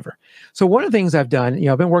down forever. So one of the things I've done,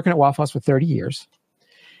 I've been working at Waffle House for 30 years.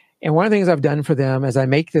 And one of the things I've done for them as I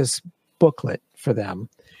make this booklet for them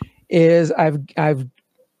is I've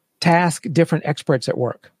tasked different experts at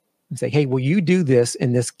work and say, "Hey, will you do this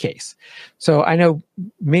in this case?" So I know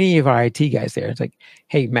many of our IT guys there. It's like,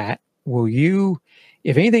 "Hey, Matt, will you,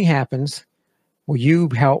 if anything happens, will you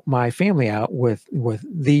help my family out with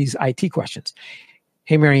these IT questions?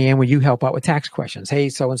 Hey, Marianne, will you help out with tax questions? Hey,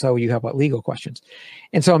 so-and-so, will you help out legal questions?"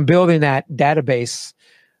 And so I'm building that database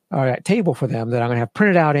or that table for them that I'm going to have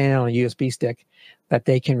printed out on a USB stick that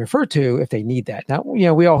they can refer to if they need that. Now,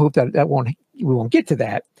 we all hope that we won't get to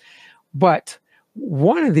that. But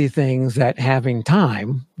one of the things that having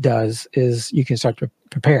time does is you can start to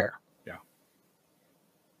prepare.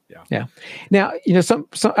 Yeah. Now,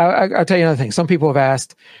 I'll tell you another thing. Some people have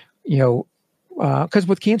asked, because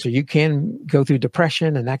with cancer, you can go through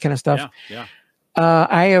depression and that kind of stuff. Yeah.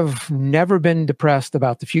 I have never been depressed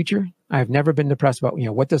about the future. I've never been depressed about,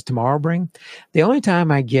 what does tomorrow bring? The only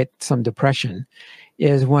time I get some depression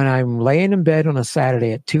is when I'm laying in bed on a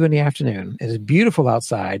Saturday at 2 p.m. It's beautiful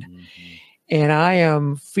outside. Mm-hmm. And I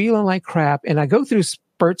am feeling like crap. And I go through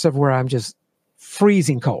spurts of where I'm just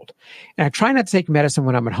freezing cold. And I try not to take medicine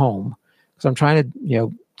when I'm at home because I'm trying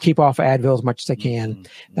to, keep off Advil as much as I can,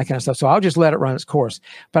 that kind of stuff. So I'll just let it run its course.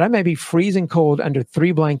 But I may be freezing cold under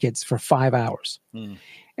 3 blankets for 5 hours. And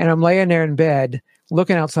I'm laying there in bed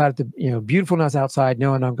looking outside at the beautifulness outside,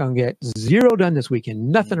 knowing I'm going to get zero done this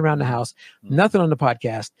weekend, nothing around the house, nothing on the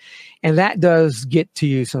podcast. And that does get to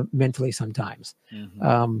you mentally sometimes.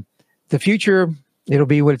 The future, it'll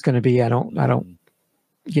be what it's going to be. I don't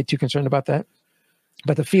get too concerned about that.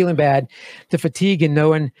 But the feeling bad, the fatigue, and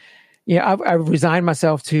knowing, I've resigned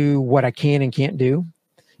myself to what I can and can't do.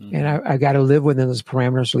 And I got to live within those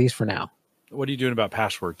parameters, at least for now. What are you doing about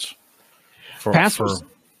passwords? Passwords?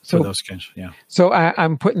 for those kinds. Yeah. So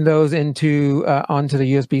I'm putting those into onto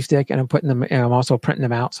the USB stick, and I'm putting them, and I'm also printing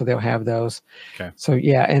them out so they'll have those. Okay. So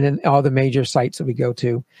yeah, and then all the major sites that we go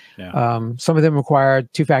to. Yeah. Some of them require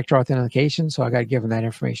 2-factor authentication, so I got to give them that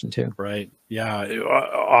information too. Right. Yeah.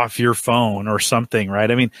 Off your phone or something,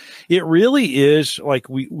 right? I mean, it really is like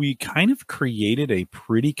we kind of created a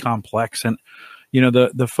pretty complex, and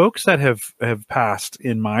the folks that have passed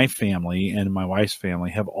in my family and my wife's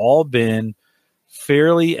family have all been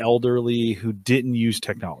fairly elderly who didn't use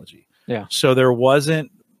technology. Yeah. So there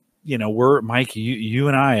wasn't, we're Mike, you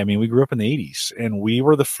and I mean, we grew up in the 80s and we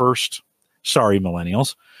were the first, sorry,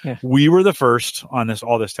 millennials. Yeah. We were the first on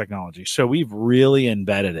all this technology. So we've really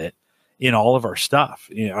embedded it in all of our stuff.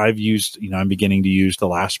 I've used, I'm beginning to use the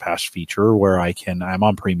LastPass feature where I'm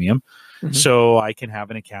on premium. Mm-hmm. So I can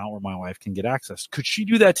have an account where my wife can get access. Could she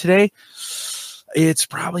do that today? It's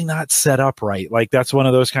probably not set up right. Like that's one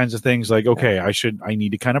of those kinds of things like, okay, I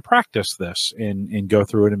need to kind of practice this and go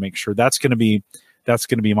through it and make sure that's going to be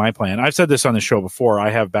my plan. I've said this on the show before.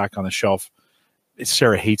 I have back on the shelf,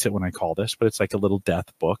 Sarah hates it when I call this, but it's like a little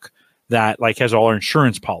death book that like has all our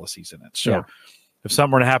insurance policies in it. So if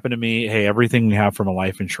something were to happen to me, hey, everything we have from a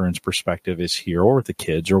life insurance perspective is here, or with the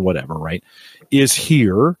kids or whatever, right, is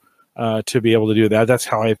here. To be able to do that. That's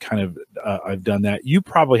how I've kind of I've done that. You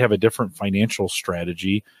probably have a different financial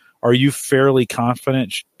strategy. Are you fairly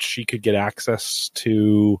confident she could get access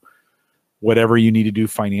to whatever you need to do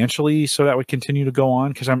financially so that would continue to go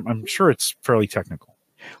on? Because I'm sure it's fairly technical.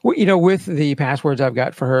 Well, with the passwords I've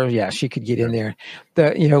got for her, yeah, she could get in there.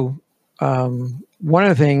 One of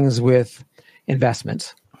the things with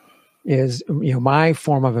investments is my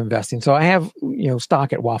form of investing. So I have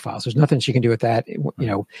stock at Waffle House. There's nothing she can do with that.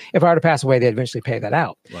 If I were to pass away, they'd eventually pay that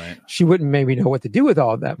out. Right. She wouldn't maybe know what to do with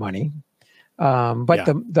all of that money. But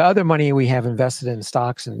the other money we have invested in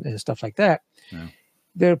stocks and stuff like that. Yeah.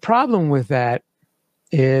 The problem with that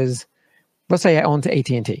is, let's say I own to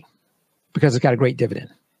AT&T because it's got a great dividend.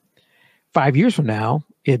 5 years from now,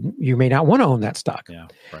 you may not want to own that stock. Yeah,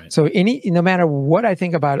 right. So no matter what I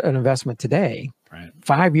think about an investment today, right,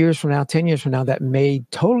 5 years from now, 10 years from now, that may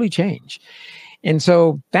totally change. And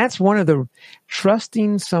so that's one of the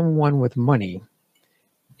trusting someone with money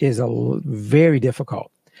is very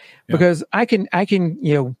difficult because I can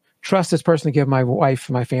trust this person to give my wife,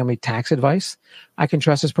 my family tax advice. I can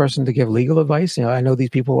trust this person to give legal advice. I know these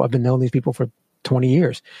people. I've been knowing these people for 20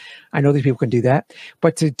 years. I know these people can do that.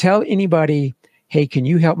 But to tell anybody, hey, can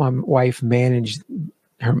you help my wife manage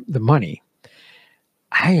the money?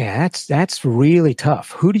 That's really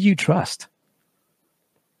tough. Who do you trust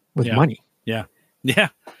with money? Yeah.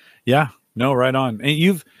 No, right on.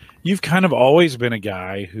 And you've kind of always been a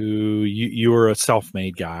guy who you were a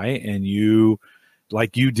self-made guy, and you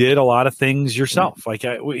did a lot of things yourself. Like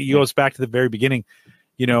it goes back to the very beginning,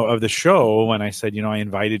 of the show when I said, I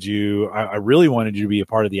invited you. I really wanted you to be a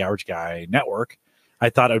part of the Average Guy Network.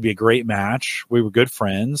 I thought it would be a great match. We were good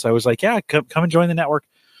friends. I was like, yeah, come and join the network.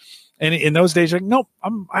 And in those days, like, nope,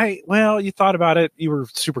 you thought about it. You were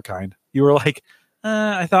super kind. You were like,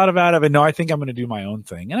 I thought about it, but no, I think I'm going to do my own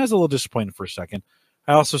thing. And I was a little disappointed for a second.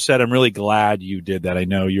 I also said, I'm really glad you did that. I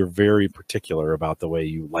know you're very particular about the way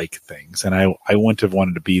you like things. And I wouldn't have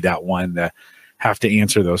wanted to be that one to have to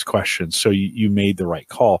answer those questions. So you made the right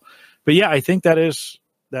call. But yeah, I think that is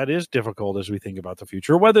difficult as we think about the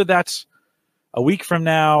future, whether that's a week from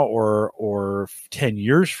now or 10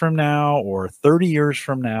 years from now or 30 years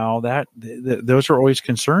from now. Those are always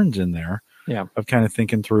concerns in there. Yeah. Of kind of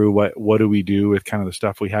thinking through what do we do with kind of the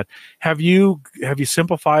stuff we had. Have you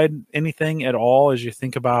simplified anything at all as you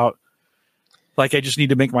think about, like, I just need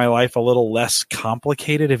to make my life a little less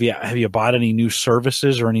complicated? Have you bought any new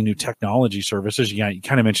services or any new technology services? You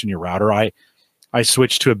kind of mentioned your router. I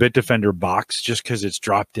switched to a Bitdefender box just because it's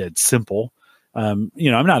drop dead simple. I'm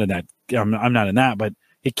not in that. I'm not in that, but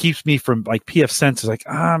it keeps me from, like, pfSense is like,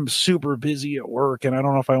 I'm super busy at work and I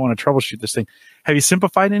don't know if I want to troubleshoot this thing. Have you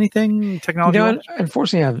simplified anything technology?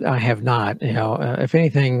 Unfortunately, I have not. If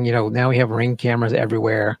anything, now we have Ring cameras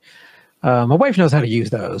everywhere. My wife knows how to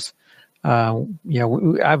use those.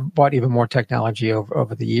 I've bought even more technology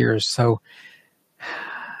over the years. So,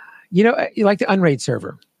 like the Unraid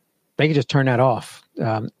server, they can just turn that off.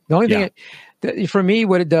 The only thing for me,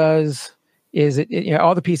 what it does is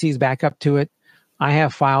all the PCs back up to it. I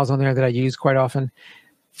have files on there that I use quite often.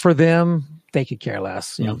 For them, they could care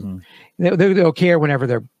less. They'll care whenever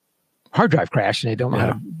their hard drive crashed and they don't know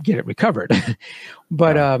how to get it recovered.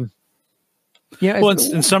 But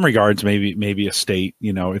in some regards, maybe a state,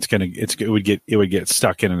 it would get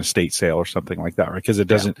stuck in an estate sale or something like that, right? Because it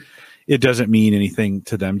doesn't it doesn't mean anything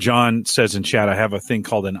to them. John says in chat, I have a thing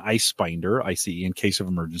called an ice binder, ICE, in case of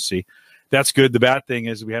emergency. That's good. The bad thing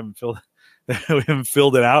is we haven't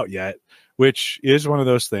filled it out yet, which is one of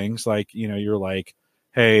those things like, you're like,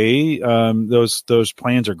 hey, those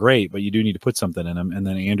plans are great, but you do need to put something in them. And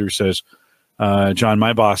then Andrew says, John,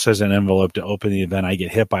 my boss has an envelope to open the event I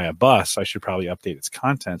get hit by a bus. I should probably update its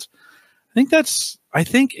contents. I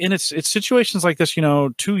think in it's situations like this,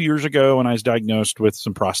 2 years ago when I was diagnosed with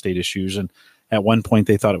some prostate issues, and at one point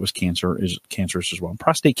they thought it was cancerous as well. And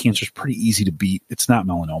prostate cancer is pretty easy to beat. It's not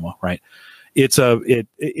melanoma, right? If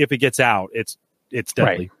it gets out, it's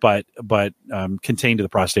deadly, right. but contained to the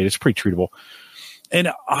prostate, it's pretty treatable.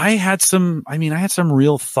 And I had some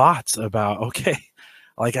real thoughts about, okay,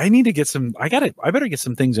 like I better get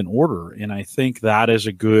some things in order. And I think that is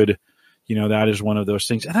a good, that is one of those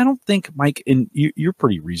things. And I don't think, Mike, and you're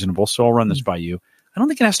pretty reasonable, so I'll run this by you. I don't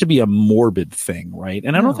think it has to be a morbid thing, right?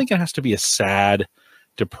 And I don't think it has to be a sad,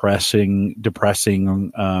 depressing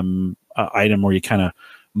item where you kind of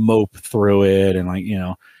mope through it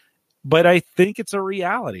and but I think it's a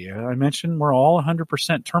reality. I mentioned we're all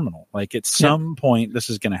 100% terminal. Like at some point, this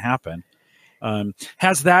is going to happen.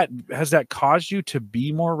 Has that caused you to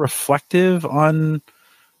be more reflective on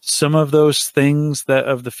some of those things that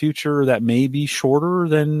of the future that may be shorter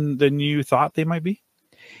than you thought they might be?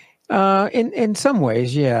 In some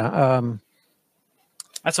ways, yeah.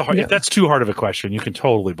 That's if that's too hard of a question, you can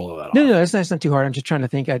totally blow that off. No, that's not too hard. I'm just trying to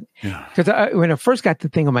think. Because when I first got the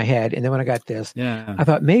thing on my head, and then when I got this, I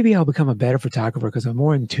thought maybe I'll become a better photographer because I'm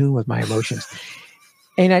more in tune with my emotions.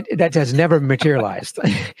 And that has never materialized.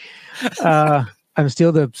 I'm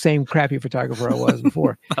still the same crappy photographer I was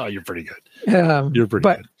before. Oh, you're pretty good. You're pretty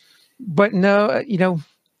good. But no,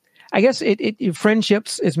 I guess it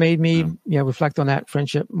friendships has made me, reflect on that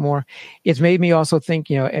friendship more. It's made me also think,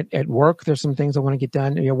 at work, there's some things I want to get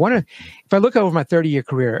done. If I look over my 30-year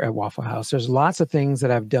career at Waffle House, there's lots of things that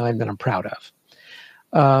I've done that I'm proud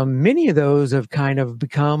of. Many of those have kind of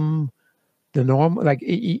become the norm. Like,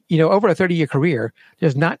 over a 30-year career,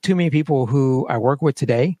 there's not too many people who I work with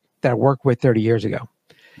today that I worked with 30 years ago.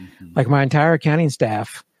 Mm-hmm. Like my entire accounting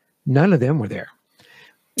staff, none of them were there.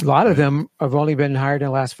 A lot of them have only been hired in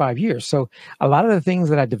the last 5 years. So a lot of the things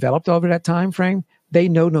that I developed over that time frame, they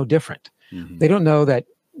know no different. Mm-hmm. They don't know that,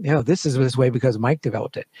 this is this way because Mike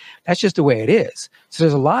developed it. That's just the way it is. So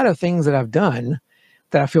there's a lot of things that I've done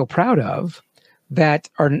that I feel proud of that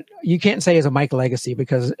you can't say is a Mike legacy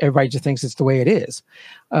because everybody just thinks it's the way it is.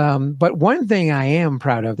 But one thing I am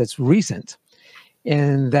proud of that's recent,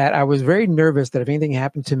 and that I was very nervous that if anything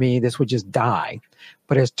happened to me, this would just die,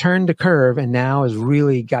 but has turned the curve and now has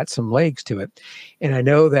really got some legs to it. And I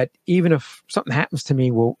know that even if something happens to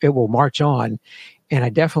me, it will march on.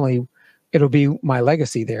 And it'll be my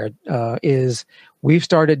legacy there, I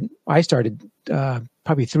started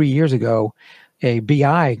probably 3 years ago, a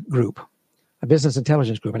BI group, a business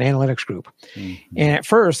intelligence group, an analytics group. Mm-hmm. And at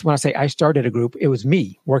first, when I say I started a group, it was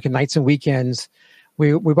me working nights and weekends.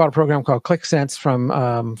 We bought a program called ClickSense from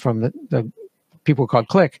the people called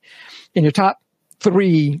Click. In your top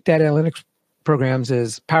 3 data analytics programs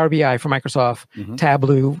is Power BI from Microsoft, mm-hmm.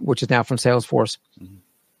 Tableau, which is now from Salesforce, mm-hmm.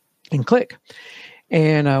 and Click.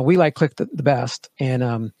 And we like Click the best.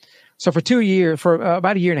 And so for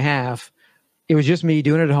about a year and a half, it was just me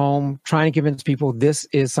doing it at home, trying to convince people this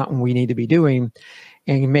is something we need to be doing,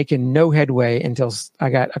 and making no headway until I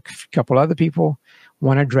got a couple other people.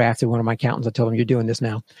 One, I drafted one of my accountants. I told him, you're doing this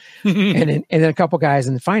now. and then a couple guys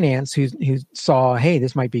in finance who saw, hey,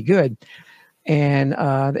 this might be good. And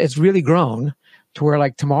it's really grown to where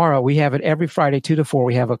like tomorrow we have it every Friday, 2 to 4.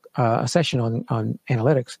 We have a session on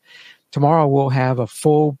analytics. Tomorrow we'll have a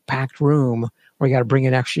full packed room where you got to bring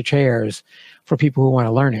in extra chairs for people who want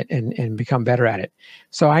to learn it and become better at it.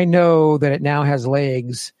 So I know that it now has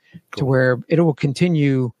legs to where it will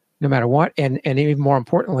continue no matter what. And even more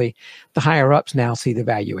importantly, the higher ups now see the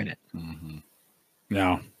value in it. Mm-hmm.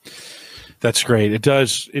 No, that's great. It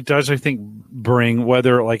does, I think, bring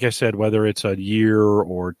whether it's a year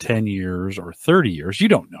or 10 years or 30 years, you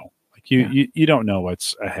don't know. Like you don't know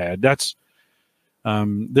what's ahead. That's,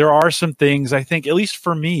 there are some things I think, at least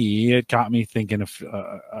for me, it got me thinking of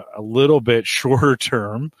a little bit shorter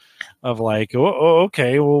term of like,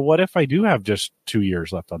 okay, well, what if I do have just 2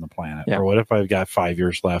 years left on the planet? Yeah. Or what if I've got 5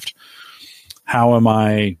 years left? How am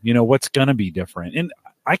I, what's going to be different? And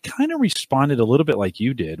I kind of responded a little bit like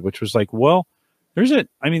you did, which was like, well, there's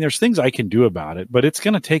things I can do about it, but it's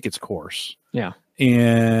going to take its course. Yeah.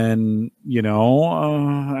 And,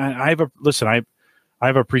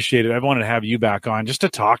 I've appreciated, I've wanted to have you back on just to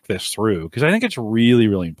talk this through because I think it's really,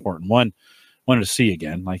 really important. One wanted to see you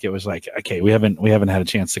again. Like, it was like, okay, we haven't had a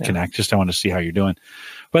chance to connect. Just I want to see how you're doing.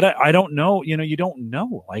 But I don't know, you don't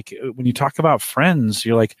know. Like, when you talk about friends,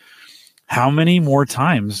 you're like, how many more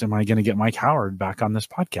times am I going to get Mike Howard back on this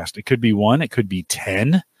podcast? It could be 1, it could be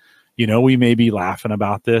 10. We may be laughing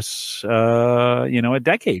about this, a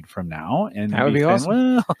decade from now, and that would be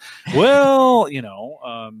awesome. Well,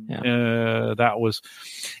 that was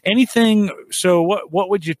anything. So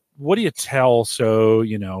what do you tell? So,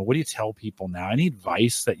 what do you tell people now? Any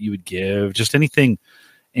advice that you would give? Just anything,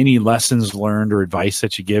 any lessons learned or advice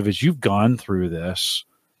that you give as you've gone through this?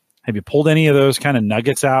 Have you pulled any of those kind of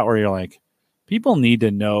nuggets out where you're like, people need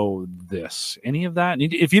to know this? Any of that?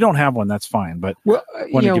 If you don't have one, that's fine. But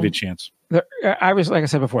want to give you a chance. Like I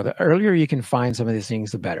said before, the earlier you can find some of these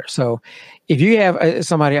things, the better. So if you have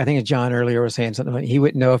somebody, I think John earlier was saying something, he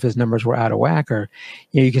wouldn't know if his numbers were out of whack, or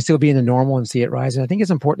you can still be in the normal and see it rising. I think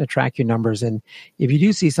it's important to track your numbers. And if you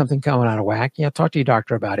do see something coming out of whack, talk to your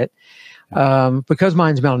doctor about it. Because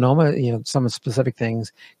mine's melanoma, some specific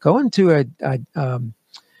things, going to a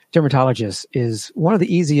dermatologist is one of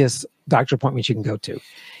the easiest doctor appointments you can go to.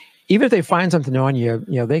 Even if they find something on you,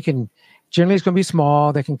 they can, generally it's going to be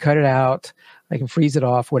small. They can cut it out. They can freeze it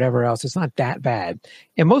off, whatever else. It's not that bad.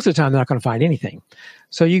 And most of the time, they're not going to find anything.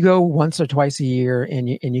 So you go once or twice a year and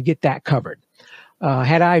you get that covered.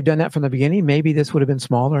 Had I done that from the beginning, maybe this would have been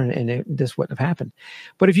smaller and this wouldn't have happened.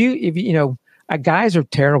 But if you guys are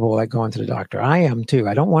terrible at going to the doctor. I am too.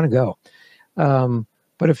 I don't want to go.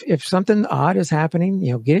 But if something odd is happening,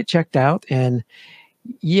 get it checked out. And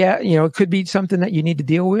it could be something that you need to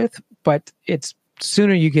deal with, but it's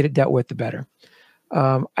sooner you get it dealt with, the better.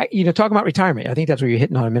 Talking about retirement, I think that's what you're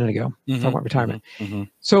hitting on a minute ago. Talking about retirement. Mm-hmm.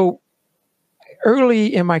 So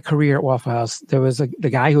early in my career at Waffle House, there was the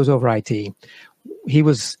guy who was over IT. He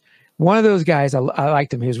was one of those guys. I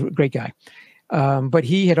liked him. He was a great guy. But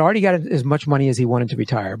he had already got as much money as he wanted to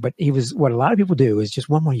retire. But he was, what a lot of people do is just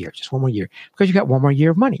one more year, because you got one more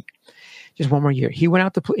year of money, just one more year. He went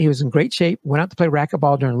out to play, he was in great shape, went out to play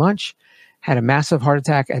racquetball during lunch, had a massive heart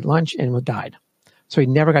attack at lunch and died. So he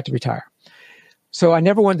never got to retire. So I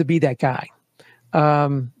never wanted to be that guy.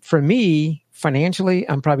 For me, financially,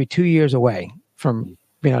 I'm probably 2 years away from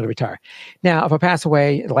being able to retire. Now, if I pass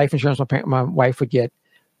away, the life insurance my wife would get,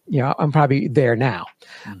 I'm probably there now.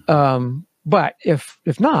 But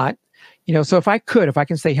if not, so if I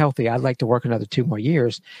can stay healthy, I'd like to work another 2 more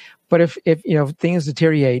years. But if things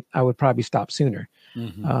deteriorate, I would probably stop sooner.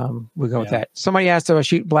 We'll go with that. Somebody asked if I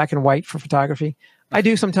shoot black and white for photography. I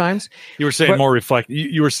do sometimes. You were saying more reflective.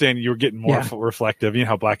 You were saying you were getting more reflective. You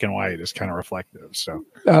know how black and white is kind of reflective. So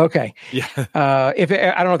okay, yeah. I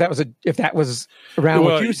don't know if that was around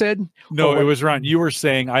what you said. No, it was around. You were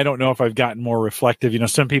saying I don't know if I've gotten more reflective.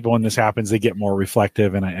 Some people when this happens they get more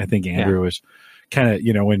reflective, and I think Andrew was kind of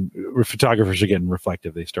when photographers are getting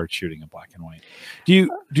reflective, they start shooting in black and white. Do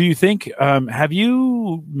you think have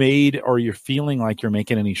you made or you're feeling like you're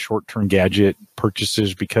making any short-term gadget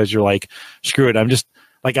purchases because you're like, screw it, I'm just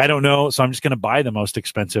like, I don't know, so I'm just going to buy the most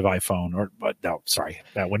expensive iPhone but no, sorry,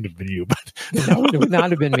 that wouldn't have been you, but that would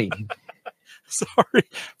not have been me. Sorry,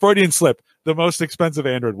 Freudian slip. The most expensive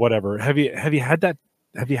Android, whatever. Have you had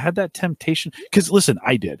that temptation? Because listen,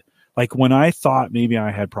 I did. Like when I thought maybe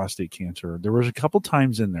I had prostate cancer, there was a couple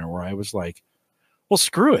times in there where I was like, well,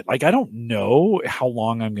 screw it. Like, I don't know how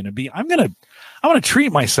long I'm going to be. I'm going to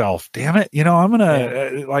treat myself. Damn it. I'm going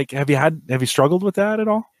to have you struggled with that at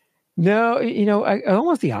all? No, I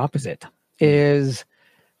almost the opposite is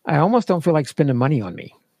I almost don't feel like spending money on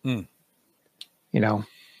me. Yeah.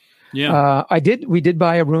 We did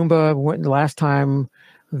buy a Roomba the last time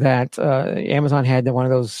that Amazon had one of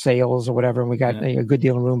those sales or whatever, and we got a good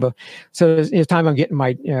deal in Roomba. So it's time I'm getting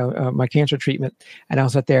my my cancer treatment, and I'll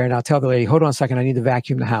sit there and I'll tell the lady, hold on a second, I need to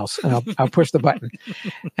vacuum the house, and I'll push the button,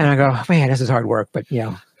 and I go, man, this is hard work, but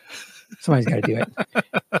somebody's got to do it.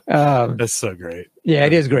 That's so great. Yeah,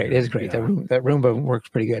 it is great. It is great. Yeah. That Roomba works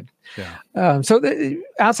pretty good. Yeah.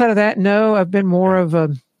 Outside of that, no, I've been more of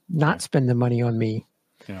a not spending money on me.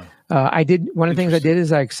 Yeah. I did one of the things I did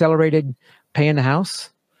is I accelerated paying the house.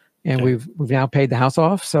 And we've now paid the house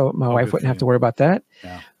off, so my wife wouldn't have to worry about that.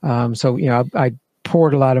 Yeah. So I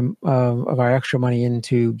poured a lot of our extra money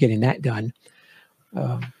into getting that done.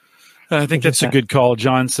 I think that's a good call.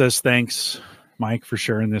 John says thanks, Mike, for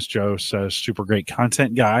sharing this. Joe says super great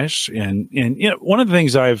content, guys. And one of the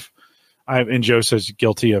things and Joe says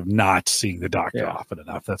guilty of not seeing the doctor often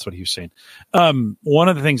enough. That's what he was saying. One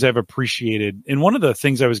of the things I've appreciated, and one of the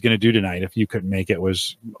things I was going to do tonight, if you couldn't make it,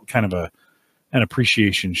 was kind of an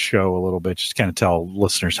appreciation show a little bit, just to kind of tell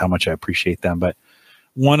listeners how much I appreciate them. But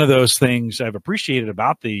one of those things I've appreciated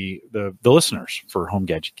about the listeners for Home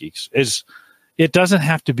Gadget Geeks is it doesn't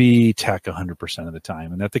have to be tech 100% of the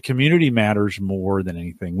time, and that the community matters more than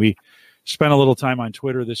anything. We spent a little time on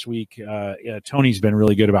Twitter this week. Tony's been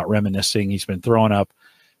really good about reminiscing. He's been throwing up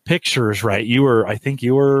pictures, right?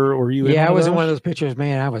 Were you? Yeah, I was in one of those pictures.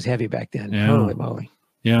 Man, I was heavy back then. Yeah. Holy moly.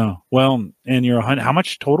 Yeah. Well, and how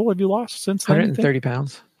much total have you lost since then? 130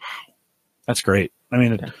 pounds. Wow. That's great. I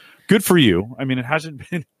mean, good for you. I mean, it hasn't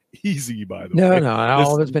been easy, by the way. No,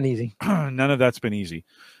 all of it's been easy. None of that's been easy.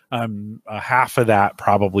 Half of that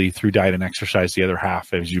probably through diet and exercise. The other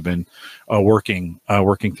half as you've been working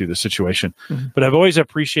through the situation. Mm-hmm. But I've always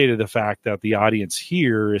appreciated the fact that the audience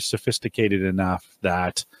here is sophisticated enough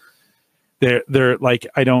that they're like,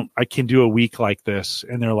 I can do a week like this,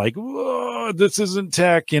 and they're like, whoa, this isn't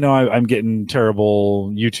tech. I'm getting terrible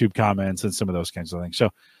YouTube comments and some of those kinds of things.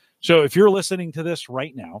 So if you're listening to this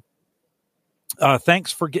right now,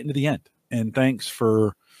 thanks for getting to the end, and thanks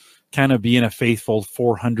for kind of being a faithful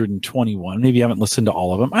 421. Maybe you haven't listened to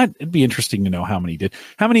all of them. It'd be interesting to know how many did.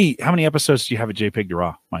 How many episodes do you have at JPEG to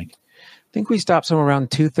Raw, Mike? I think we stopped somewhere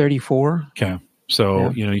around 234. Okay.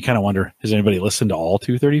 So, you kind of wonder, has anybody listened to all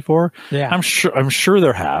 234? Yeah. I'm sure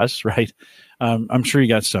there has, right? I'm sure you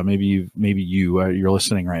got some. Maybe you're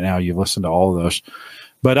listening right now. You've listened to all of those.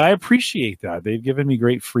 But I appreciate that. They've given me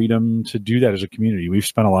great freedom to do that as a community. We've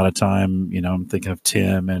spent a lot of time, I'm thinking of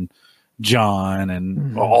Tim and John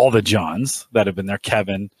and all the Johns that have been there,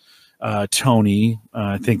 Kevin, Tony,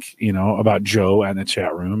 I think, about Joe in the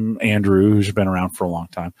chat room, Andrew, who's been around for a long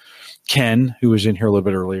time, Ken, who was in here a little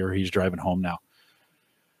bit earlier. He's driving home now.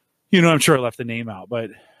 I'm sure I left the name out,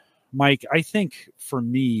 but Mike, I think for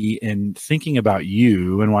me, in thinking about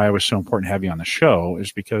you and why it was so important to have you on the show,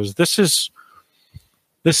 is because this is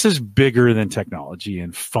bigger than technology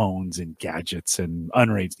and phones and gadgets and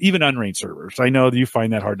unrated servers. I know that you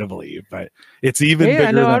find that hard to believe, but it's even bigger.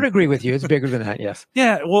 Yeah, no, I would agree with you. It's bigger than that. Yes.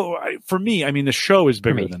 Yeah. Well, for me, I mean, the show is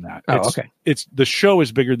bigger than that. Okay. The show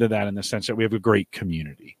is bigger than that in the sense that we have a great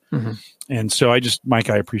community. Mm-hmm. And so Mike,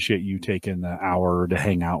 I appreciate you taking the hour to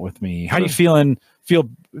hang out with me. How are you feeling? You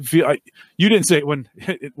didn't say when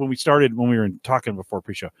we started, when we were talking before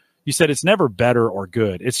pre-show, you said it's never better or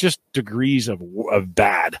good. It's just degrees of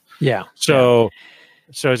bad. Yeah. So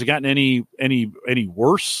has it gotten any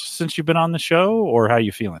worse since you've been on the show, or how are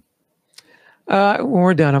you feeling? When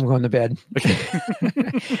we're done, I'm going to bed. Okay.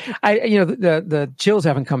 The chills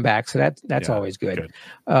haven't come back, so that's always good.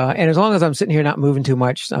 And as long as I'm sitting here not moving too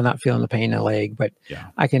much, I'm not feeling the pain in the leg. But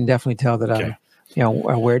I can definitely tell that I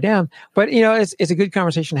wear down. But it's a good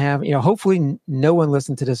conversation to have. Hopefully no one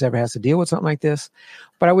listening to this ever has to deal with something like this.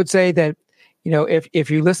 But I would say that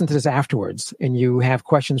if you listen to this afterwards and you have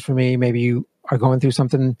questions for me, maybe you are going through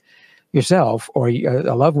something yourself, or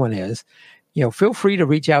a loved one is, feel free to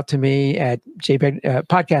reach out to me at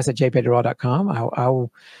podcast@jpegraw.com.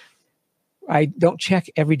 I don't check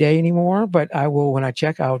every day anymore, but I will. When I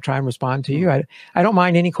check, I'll try and respond to you. I don't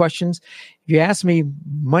mind any questions. If you ask me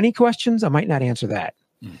money questions, I might not answer that.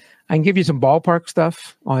 I can give you some ballpark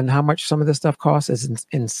stuff on how much some of this stuff costs. It's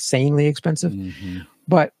insanely expensive,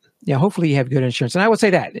 but hopefully you have good insurance. And I would say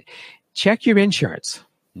that check your insurance.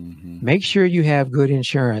 Make sure you have good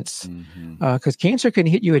insurance, because cancer can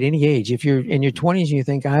hit you at any age. If you're in your 20s and you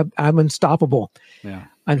think I'm unstoppable,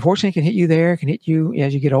 unfortunately, it can hit you there. It can hit you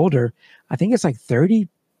as you get older. I think it's like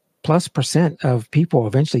 30+% of people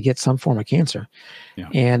eventually get some form of cancer,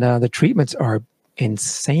 and the treatments are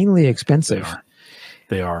insanely expensive.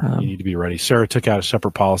 They are. You need to be ready. Sarah took out a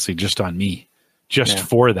separate policy just on me,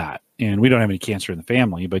 for that, and we don't have any cancer in the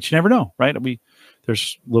family, but you never know, right?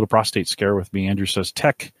 There's a little prostate scare with me. Andrew says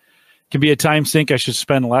tech can be a time sink. I should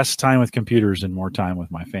spend less time with computers and more time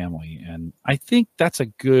with my family. And I think that's a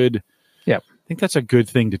good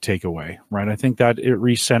thing to take away, right? I think that it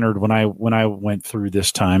recentered when I went through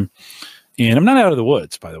this time, and I'm not out of the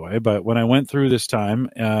woods, by the way, but when I went through this time,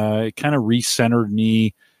 it kind of recentered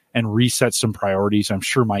me and reset some priorities. I'm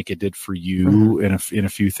sure, Mike, it did for you in a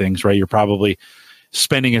few things, right? You're probably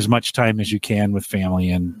spending as much time as you can with family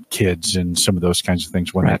and kids and some of those kinds of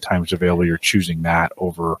things when that time is available. You're choosing that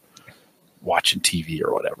over watching TV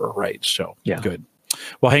or whatever, right? So good.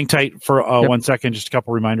 Well, hang tight for 1 second. Just a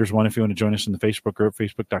couple reminders. One, if you want to join us in the Facebook group,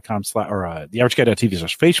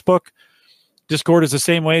 facebook.com/theaverageguy.tv/Facebook. Discord is the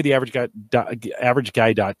same way.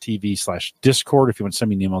 theaverageguy.tv/Discord. If you want to send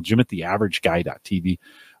me an email, Jim@theaverageguy.tv.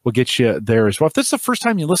 We'll get you there as well. If this is the first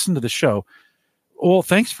time you listen to the show, well,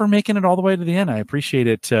 thanks for making it all the way to the end. I appreciate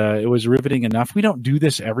it. It was riveting enough. We don't do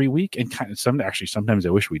this every week, and sometimes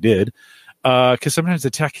I wish we did, because sometimes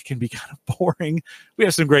the tech can be kind of boring. We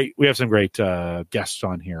have some great guests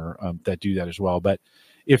on here that do that as well. But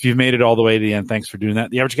If you've made it all the way to the end, thanks for doing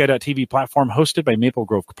that. The Average Guy.tv platform hosted by Maple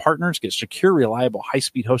Grove Partners. Get secure, reliable,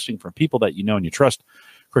 high-speed hosting from people that you know and you trust.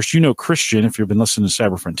 Of course, you know Christian, if you've been listening to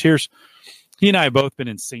Cyber Frontiers. He and I have both been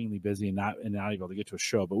insanely busy and not able to get to a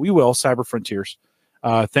show, but we will, Cyber Frontiers.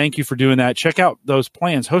 Thank you for doing that. Check out those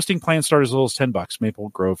plans. Hosting plans start as little as $10.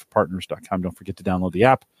 MapleGrovePartners.com. Don't forget to download the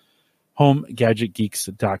app.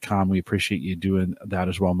 HomeGadgetGeeks.com. We appreciate you doing that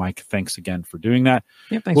as well, Mike. Thanks again for doing that.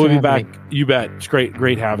 Yeah, thanks. We'll be back. You bet. It's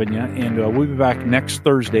great having you. And we'll be back next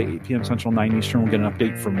Thursday, 8 p.m. Central, 9 Eastern. We'll get an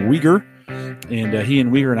update from Uyghur. And he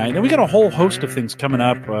and Uyghur and I. And then we got a whole host of things coming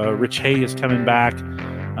up. Rich Hay is coming back.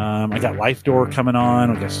 I got Life Door coming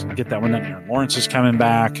on. I guess get that one done. Aaron Lawrence is coming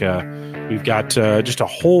back. We've got just a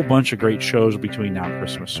whole bunch of great shows between now and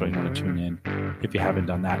Christmas. So you want to tune in if you haven't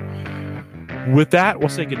done that. With that, we'll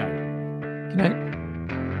say goodnight. Good night.